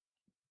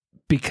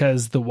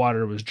 because the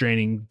water was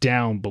draining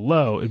down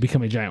below, it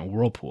became a giant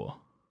whirlpool.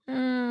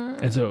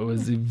 And so it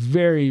was a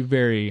very,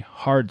 very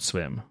hard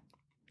swim.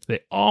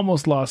 They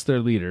almost lost their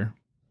leader,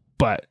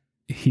 but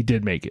he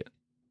did make it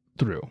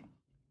through.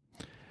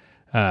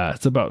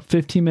 It's about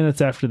 15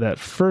 minutes after that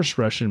first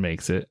Russian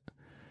makes it.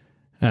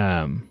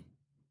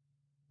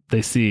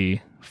 They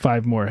see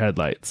 5 more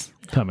headlights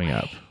coming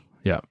up.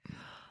 Yeah.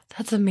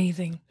 That's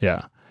amazing.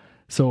 Yeah.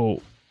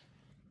 So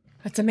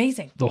that's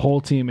amazing. The whole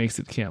team makes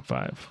it to Camp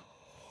 5.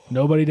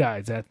 Nobody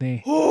dies,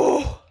 Anthony.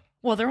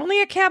 Well, they're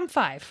only at Camp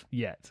 5.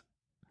 Yet.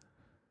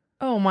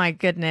 Oh my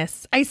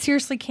goodness. I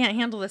seriously can't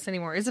handle this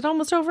anymore. Is it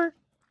almost over?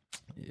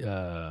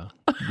 Yeah.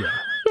 I'm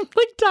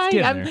like dying.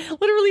 getting I'm there.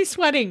 literally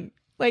sweating.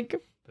 Like,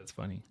 That's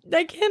funny.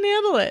 I can't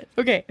handle it.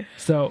 Okay.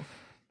 So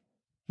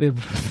the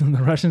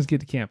Russians get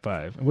to Camp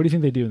 5. And what do you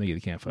think they do when they get to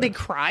Camp 5? They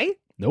cry?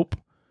 Nope.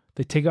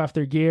 They take off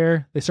their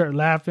gear. They start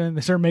laughing.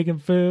 They start making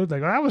food.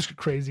 Like, that was a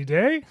crazy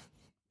day.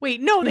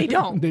 Wait, no, they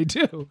don't. They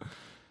do.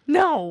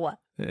 No.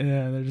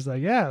 And they're just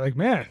like, yeah, like,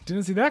 man,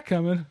 didn't see that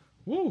coming.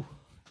 Woo.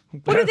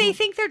 What do they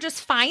think? They're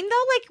just fine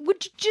though? Like,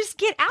 would you just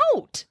get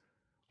out?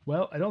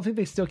 Well, I don't think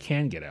they still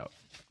can get out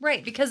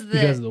Right, because of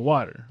because of the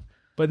water.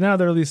 But now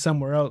they're at least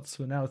somewhere else.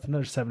 So now it's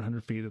another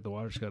 700 feet that the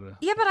water's got to.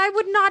 Yeah, but I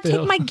would not take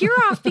Bill. my gear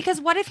off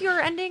because what if you're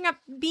ending up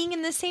being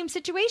in the same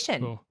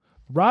situation? Oh.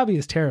 Robbie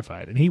is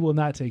terrified and he will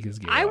not take his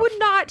gear I off. would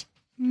not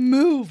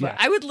move. Yeah.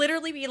 I would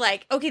literally be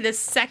like, okay, the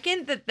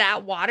second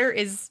that water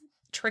is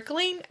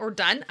trickling or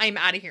done, I'm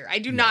out of here. I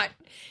do not.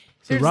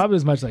 So there's- Rob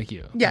is much like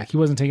you. Yeah. Like, he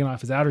wasn't taking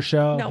off his outer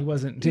shell. No. He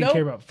wasn't taking Nope.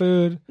 care about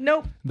food.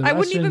 Nope. The I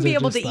wouldn't even Russians be are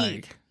able to just eat.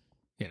 like,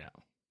 you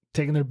know,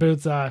 taking their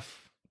boots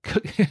off,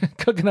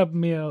 cooking up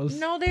meals,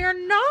 No, they are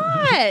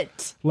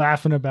not.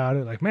 laughing about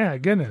it. Like, man,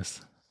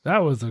 goodness, that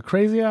was a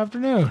crazy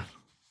afternoon.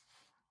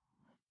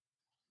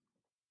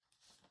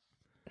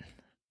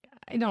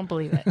 I don't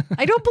believe it.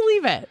 I don't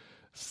believe it.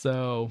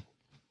 So,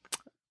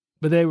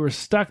 but they were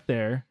stuck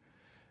there.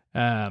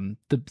 There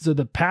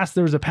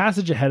was a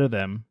passage ahead of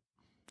them.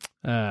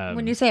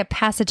 When you say a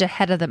passage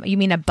ahead of them, you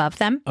mean above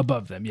them?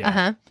 Above them, yeah.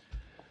 Uh-huh.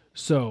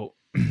 So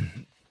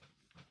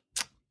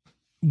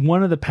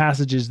one of the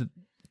passages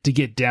to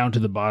get down to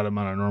the bottom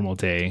on a normal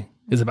day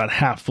is about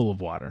half full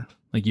of water.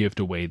 Like you have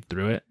to wade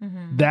through it.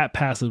 Mm-hmm. That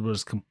passage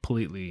was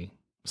completely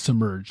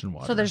submerged in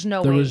water. So there's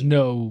no There way. was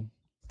no,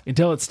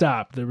 until it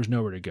stopped, there was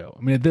nowhere to go.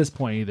 I mean, at this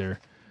point, either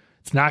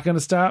it's not going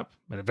to stop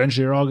and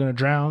eventually you're all going to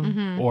drown,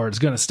 Mm-hmm. or it's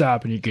going to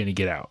stop and you're going to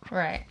get out.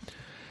 Right.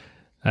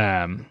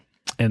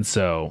 And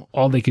so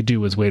all they could do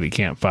was wait at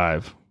Camp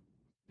 5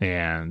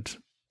 and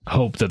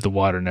hope that the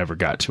water never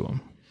got to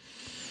them.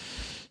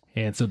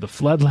 And so the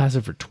flood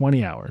lasted for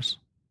 20 hours.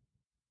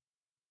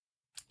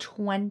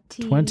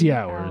 20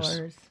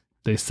 hours.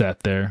 They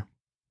sat there.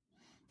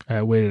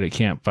 I waited at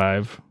Camp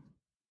 5.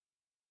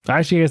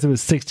 Actually, I guess it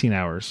was 16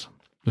 hours.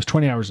 It was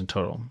 20 hours in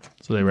total.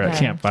 So they were at Okay.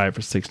 Camp 5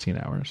 for 16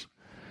 hours.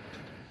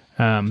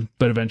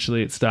 But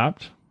eventually it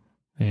stopped.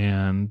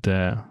 And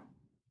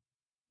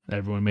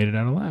everyone made it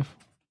out alive.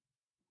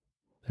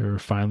 They were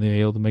finally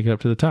able to make it up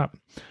to the top.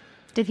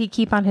 Did he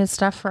keep on his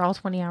stuff for all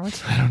 20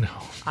 hours? I don't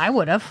know. I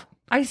would have.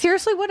 I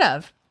seriously would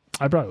have.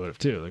 I probably would have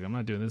too. Like, I'm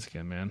not doing this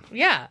again, man.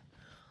 Yeah.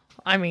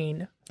 I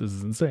mean, This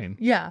is insane.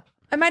 yeah.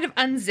 I might have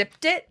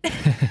unzipped it.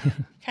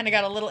 Kind of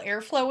got a little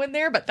airflow in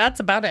there, but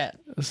that's about it.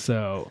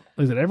 So,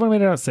 like I said, everyone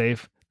made it out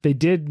safe. They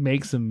did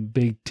make some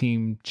big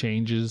team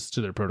changes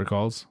to their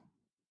protocols.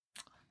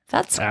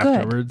 That's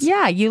Afterwards. good.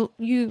 Yeah, you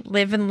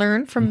live and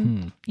learn from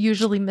Mhm.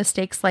 usually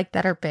mistakes like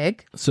that are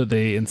big. So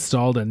they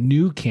installed a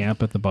new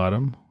camp at the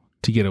bottom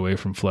to get away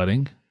from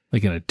flooding,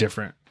 like in a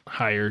different,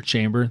 higher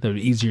chamber that would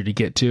be easier to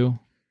get to.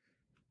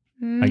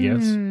 I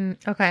guess.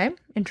 Okay,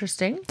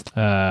 interesting.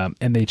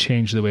 And they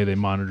changed the way they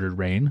monitored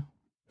rain.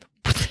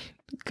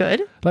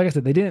 Good. Like I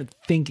said, they didn't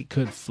think it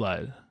could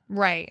flood.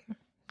 Right.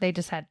 They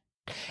just had,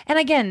 and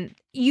again,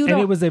 you And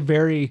don't it was a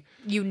very,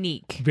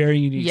 unique. very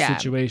unique Yeah.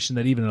 situation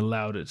that even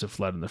allowed it to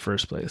flood in the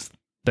first place.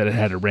 That it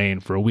had to rain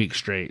for a week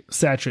straight,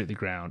 saturate the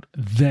ground,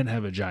 then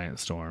have a giant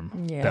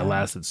storm Yeah. that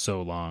lasted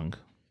so long.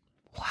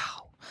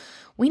 Wow.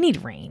 We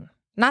need rain.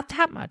 Not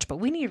that much, but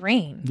we need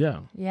rain.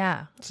 Yeah.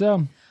 Yeah.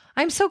 So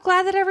I'm so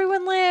glad that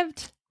everyone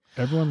lived.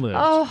 everyone lived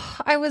Oh,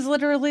 I was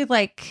literally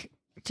like,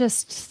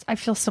 just, I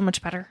feel so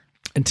much better.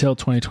 until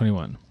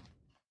 2021.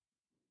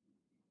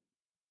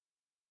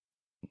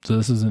 So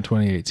this is in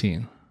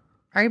 2018.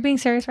 Are you being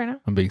serious right now?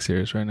 I'm being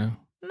serious right now.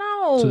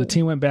 No. So the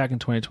team went back in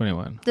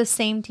 2021. The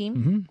same team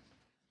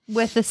Mm-hmm.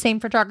 with the same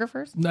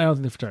photographers? I don't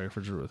think the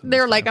photographers were with them.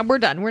 They're this like, time. we're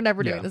done. We're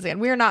never doing Yeah. this again.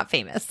 We're not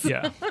famous.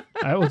 Yeah.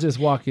 I will just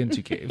walk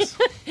into caves.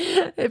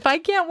 If I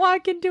can't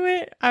walk into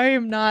it, I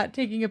am not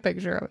taking a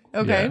picture of it.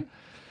 Okay. Yeah.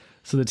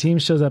 So the team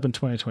shows up in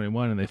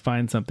 2021 and they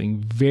find something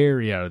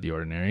very out of the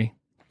ordinary.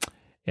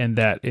 And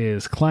that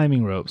is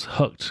climbing ropes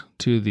hooked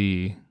to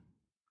the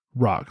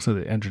rocks of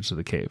the entrance of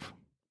the cave.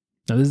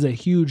 Now, this is a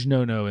huge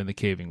no-no in the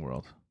caving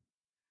world.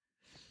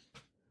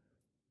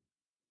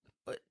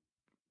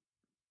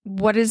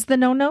 What is the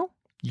no-no?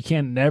 You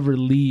can never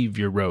leave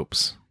your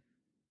ropes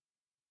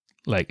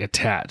like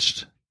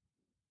attached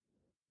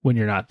when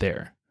you're not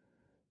there,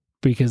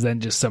 because then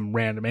just some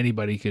random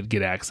anybody could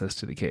get access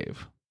to the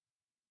cave.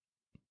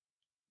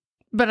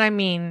 But I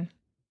mean,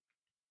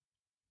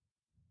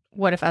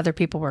 what if other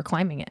people were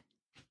climbing it?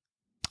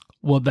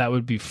 Well, that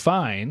would be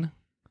fine.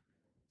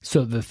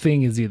 So the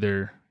thing is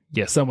either,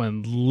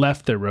 someone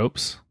left their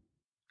ropes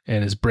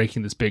and is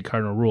breaking this big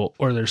cardinal rule,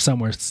 or they're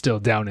somewhere still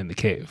down in the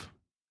cave.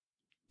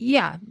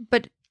 Yeah,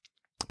 but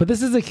But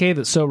this is a cave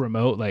that's so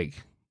remote,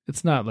 like,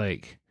 it's not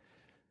like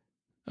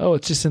oh,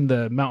 it's just in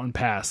the mountain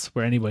pass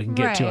where anybody can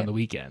get to on Right. the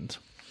weekend.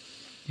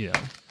 You know,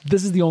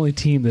 this is the only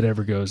team that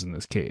ever goes in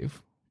this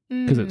cave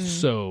because it's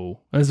so.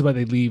 This is why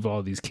they leave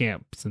all these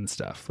camps and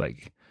stuff.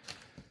 Like,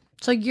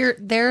 So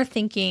they're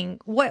thinking,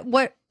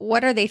 what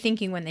are they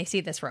thinking when they see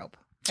this rope?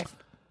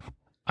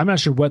 I'm not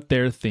sure what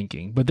they're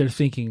thinking, but they're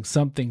thinking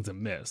something's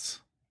amiss.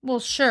 Well,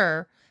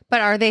 sure.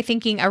 But are they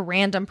thinking a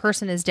random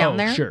person is down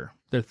there? Sure.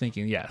 They're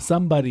thinking, yeah,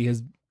 somebody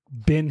has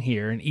been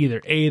here, and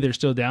either A, they're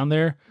still down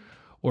there,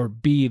 or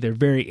B, they're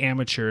very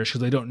amateurish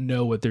because they don't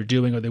know what they're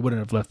doing, or they wouldn't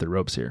have left their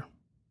ropes here.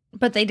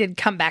 But they did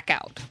come back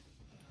out.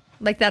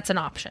 Like, that's an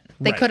option.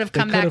 They Right. could have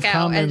come They could back have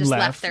out come and just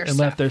left their stuff.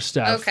 left their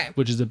stuff, Okay.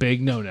 which is a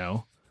big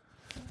no-no.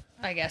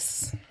 I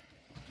guess.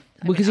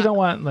 Because you don't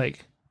want,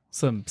 like,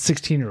 some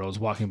 16-year-olds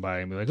walking by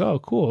and be like, oh,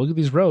 cool, look at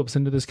these ropes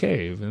into this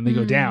cave. And they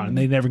go down, and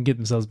they never get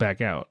themselves back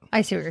out.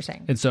 I see what you're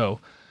saying. And so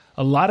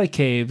a lot of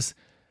caves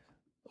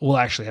will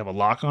actually have a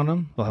lock on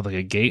them. They'll have, like,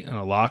 a gate and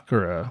a lock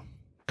or a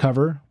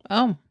cover.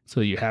 Oh, So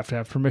you have to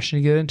have permission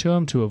to get into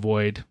them to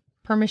avoid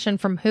permission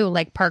from who?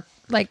 Like park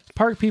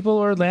people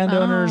or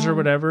landowners or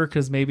whatever,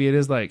 because maybe it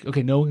is like,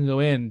 okay, no one can go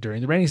in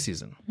during the rainy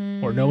season,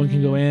 or no one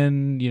can go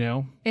in, you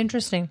know,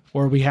 interesting.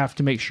 or we have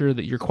to make sure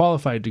that you're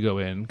qualified to go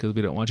in because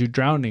we don't want you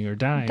drowning or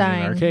dying in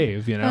our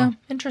cave, you know. Oh,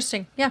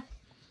 interesting. Yeah.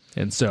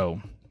 And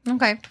so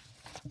Okay.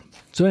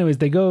 anyways,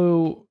 they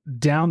go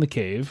down the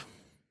cave,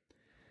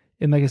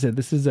 and like I said,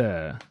 this is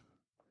a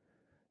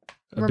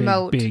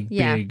Remote, big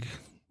yeah. you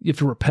have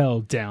to rappel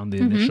down the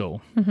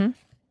initial.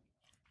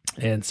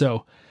 And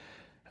so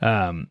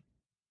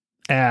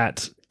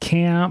at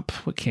camp,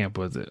 what camp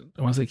was it?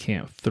 I want to say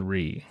camp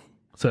 3.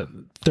 So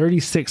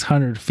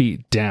 3,600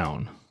 feet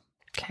down,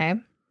 Okay.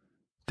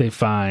 they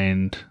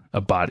find a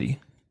body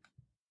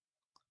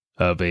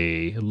of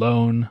a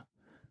lone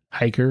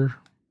hiker,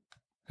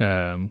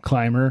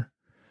 climber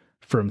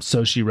from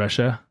Sochi,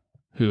 Russia,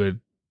 who had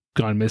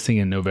gone missing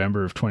in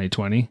November of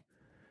 2020,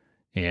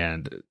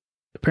 and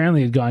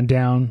apparently had gone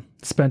down,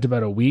 spent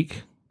about a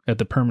week at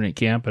the permanent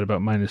camp at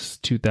about minus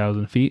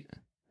 2,000 feet.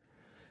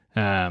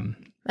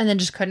 And then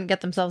just couldn't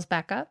get themselves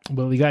back up.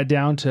 Well, he got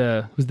down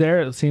to, was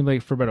there, it seemed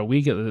like for about a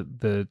week at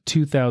the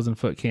 2,000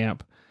 foot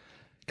camp,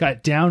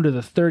 got down to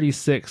the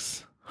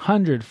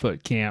 3,600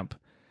 foot camp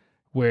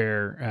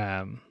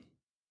where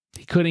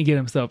he couldn't get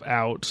himself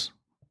out.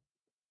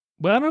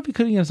 Well, I don't know if he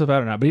couldn't get himself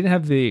out or not, but he didn't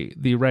have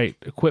the right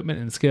equipment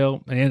and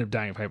skill, and he ended up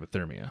dying of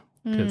hypothermia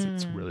because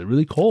it's really,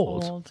 really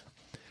cold.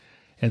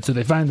 And so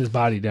they find this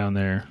body down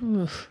there,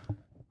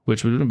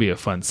 which wouldn't be a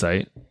fun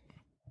sight.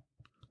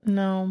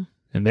 No.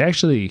 And they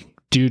actually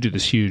do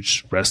this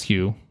huge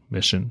rescue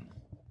mission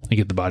and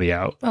get the body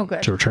out Oh,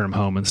 good. to return him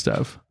home and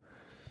stuff.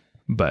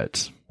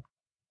 But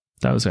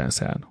that was kind of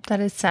sad. That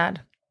is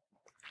sad.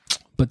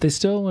 But they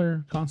still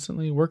are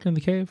constantly working in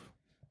the cave.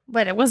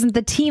 But it wasn't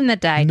the team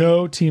that died.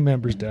 No team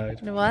members died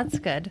Well, that's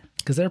good.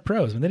 because they're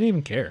pros. I mean, they didn't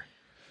even care.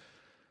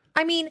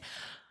 I mean,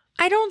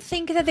 I don't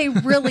think that they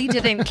really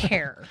didn't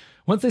care.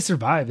 Once they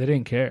survived, they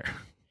didn't care.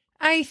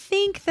 I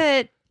think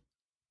that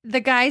the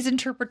guy's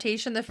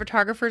interpretation, the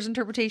photographer's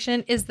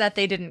interpretation, is that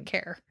they didn't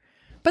care.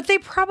 But they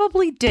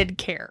probably did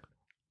care.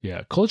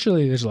 Yeah,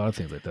 culturally, there's a lot of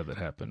things like that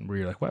happen where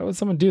you're like, why would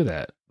someone do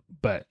that?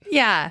 But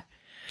Yeah.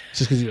 it's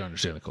just because you don't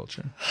understand the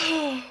culture.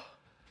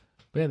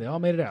 But yeah, they all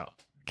made it out.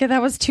 Okay,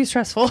 that was too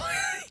stressful.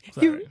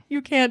 Sorry.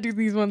 you can't do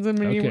these ones in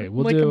me Okay,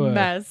 we'll like do a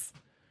mess.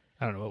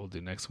 I don't know what we'll do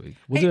next week.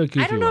 We'll do a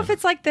goofy I don't know one. if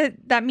it's like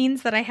that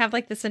means that I have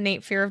like this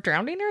innate fear of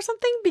drowning or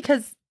something,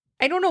 because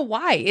I don't know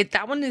why.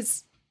 That one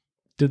is,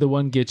 Did the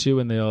one get you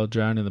when they all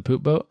drowned in the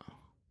poop boat?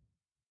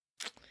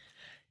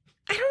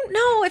 I don't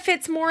know if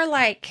it's more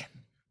like,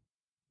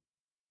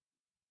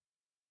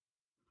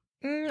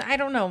 I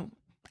don't know.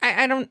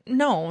 I don't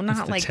know. Not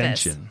It's the like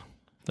tension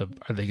of,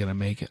 are they going to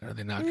make it? Are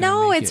they not going this. to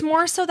No, make it's it?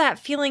 more so that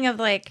feeling of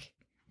like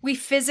we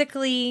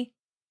physically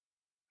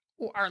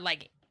are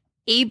like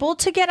able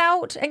to get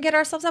out and get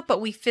ourselves up, but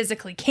we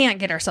physically can't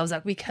get ourselves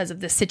up because of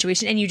this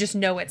situation. And you just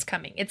know it's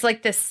coming. It's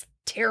like this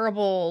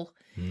terrible,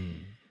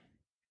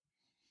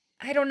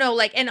 I don't know,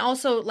 like, and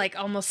also like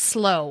almost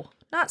slow.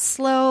 Not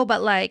slow,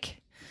 but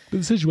like, But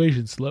the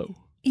situation's slow.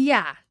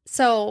 yeah.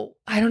 So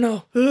I don't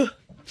know.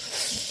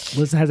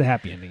 Listen has a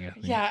happy ending, I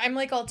think. Yeah, I'm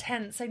like all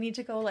tense. I need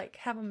to go like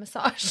have a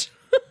massage.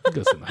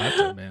 Go sit in the hot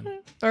tub, man.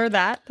 Or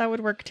that would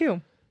work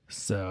too.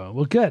 So,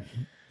 well, good.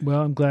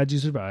 Well, I'm glad you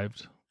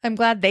survived. I'm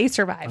glad they I'm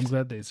survived.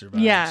 glad they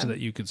survived Yeah. so that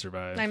you could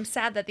survive. I'm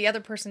sad that the other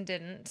person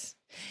didn't.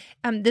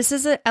 This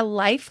is a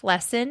life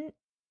lesson.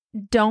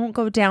 Don't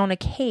go down a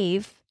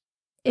cave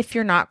if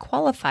you're not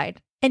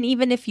qualified. And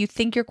even if you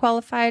think you're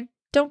qualified,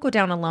 don't go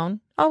down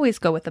alone. Always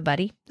go with a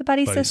buddy. The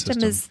buddy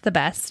system is the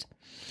best.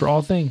 For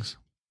all things.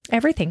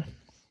 Everything.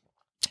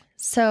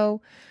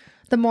 So,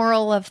 the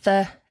moral of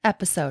the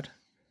episode,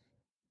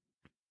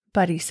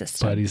 buddy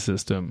system. Buddy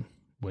system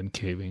when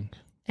caving.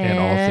 And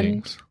all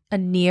things. A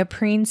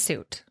neoprene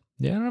suit.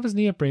 Yeah, I don't know if it's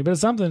neoprene, but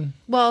it's something.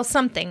 Well,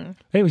 something.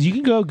 Anyways, you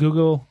can go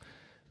Google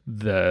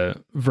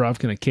the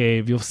Verovkina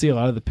cave. You'll see a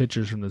lot of the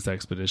pictures from this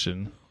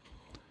expedition.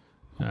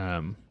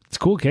 It's a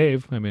cool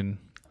cave. I mean,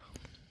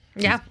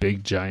 Yeah. These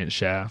big giant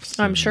shafts.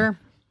 I'm sure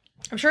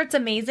it's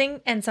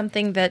amazing and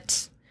something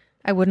that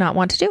I would not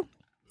want to do.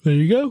 There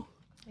you go.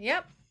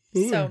 Yep.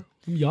 Ooh, So,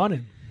 I'm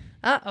yawning.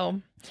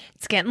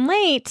 it's getting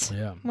late.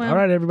 Yeah. Well- All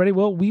right, everybody.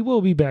 Well, we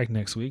will be back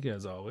next week,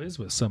 as always,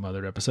 with some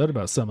other episode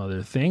about some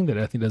other thing that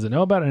Ethne doesn't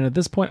know about. And at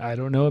this point, I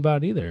don't know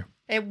about either.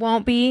 It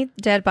won't be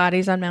dead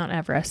bodies on Mount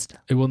Everest.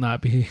 It will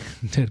not be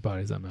dead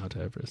bodies on Mount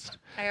Everest.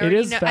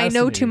 I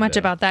know too much though.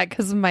 about that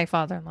because of my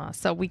father-in-law,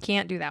 so we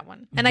can't do that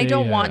one. And I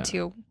don't want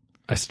to.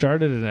 I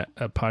started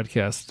a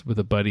podcast with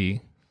a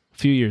buddy a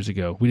few years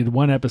ago. We did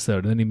one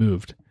episode, and then he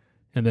moved.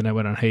 And then I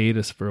went on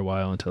hiatus for a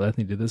while until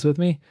Ethne did this with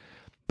me.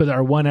 But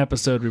our one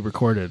episode we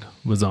recorded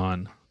was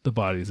on the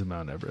bodies of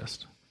Mount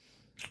Everest.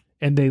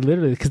 And they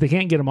literally, because they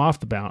can't get them off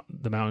the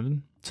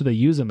mountain, so they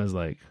use them as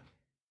like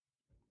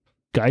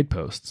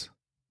guideposts.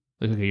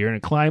 Like, okay, you're going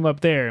to climb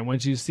up there, and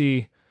once you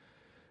see,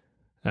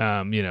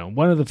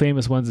 one of the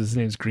famous ones, his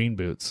name's Green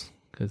Boots,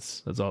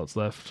 because that's all that's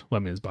left. Well,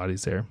 I mean, his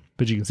body's there,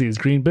 but you can see his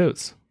green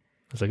boots.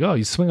 It's like, oh,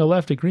 you swing a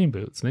left at Green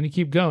Boots, and then you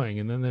keep going,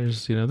 and then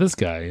there's, this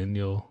guy, and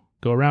you'll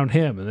go around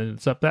him, and then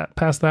it's up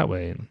past that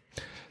way, and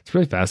it's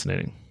really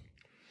fascinating.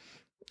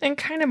 And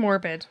kind of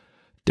morbid.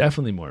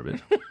 Definitely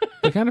morbid,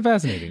 but kind of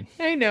fascinating.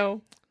 I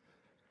know.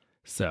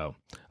 So,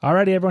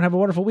 alrighty, everyone, have a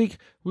wonderful week.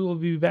 We will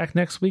be back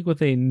next week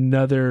with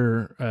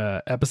another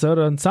episode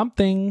on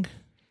something.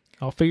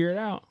 I'll figure it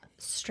out.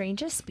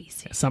 Strangest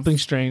species. Something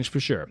strange for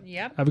sure.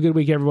 Yep. Have a good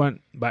week,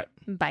 everyone. Bye.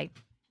 Bye.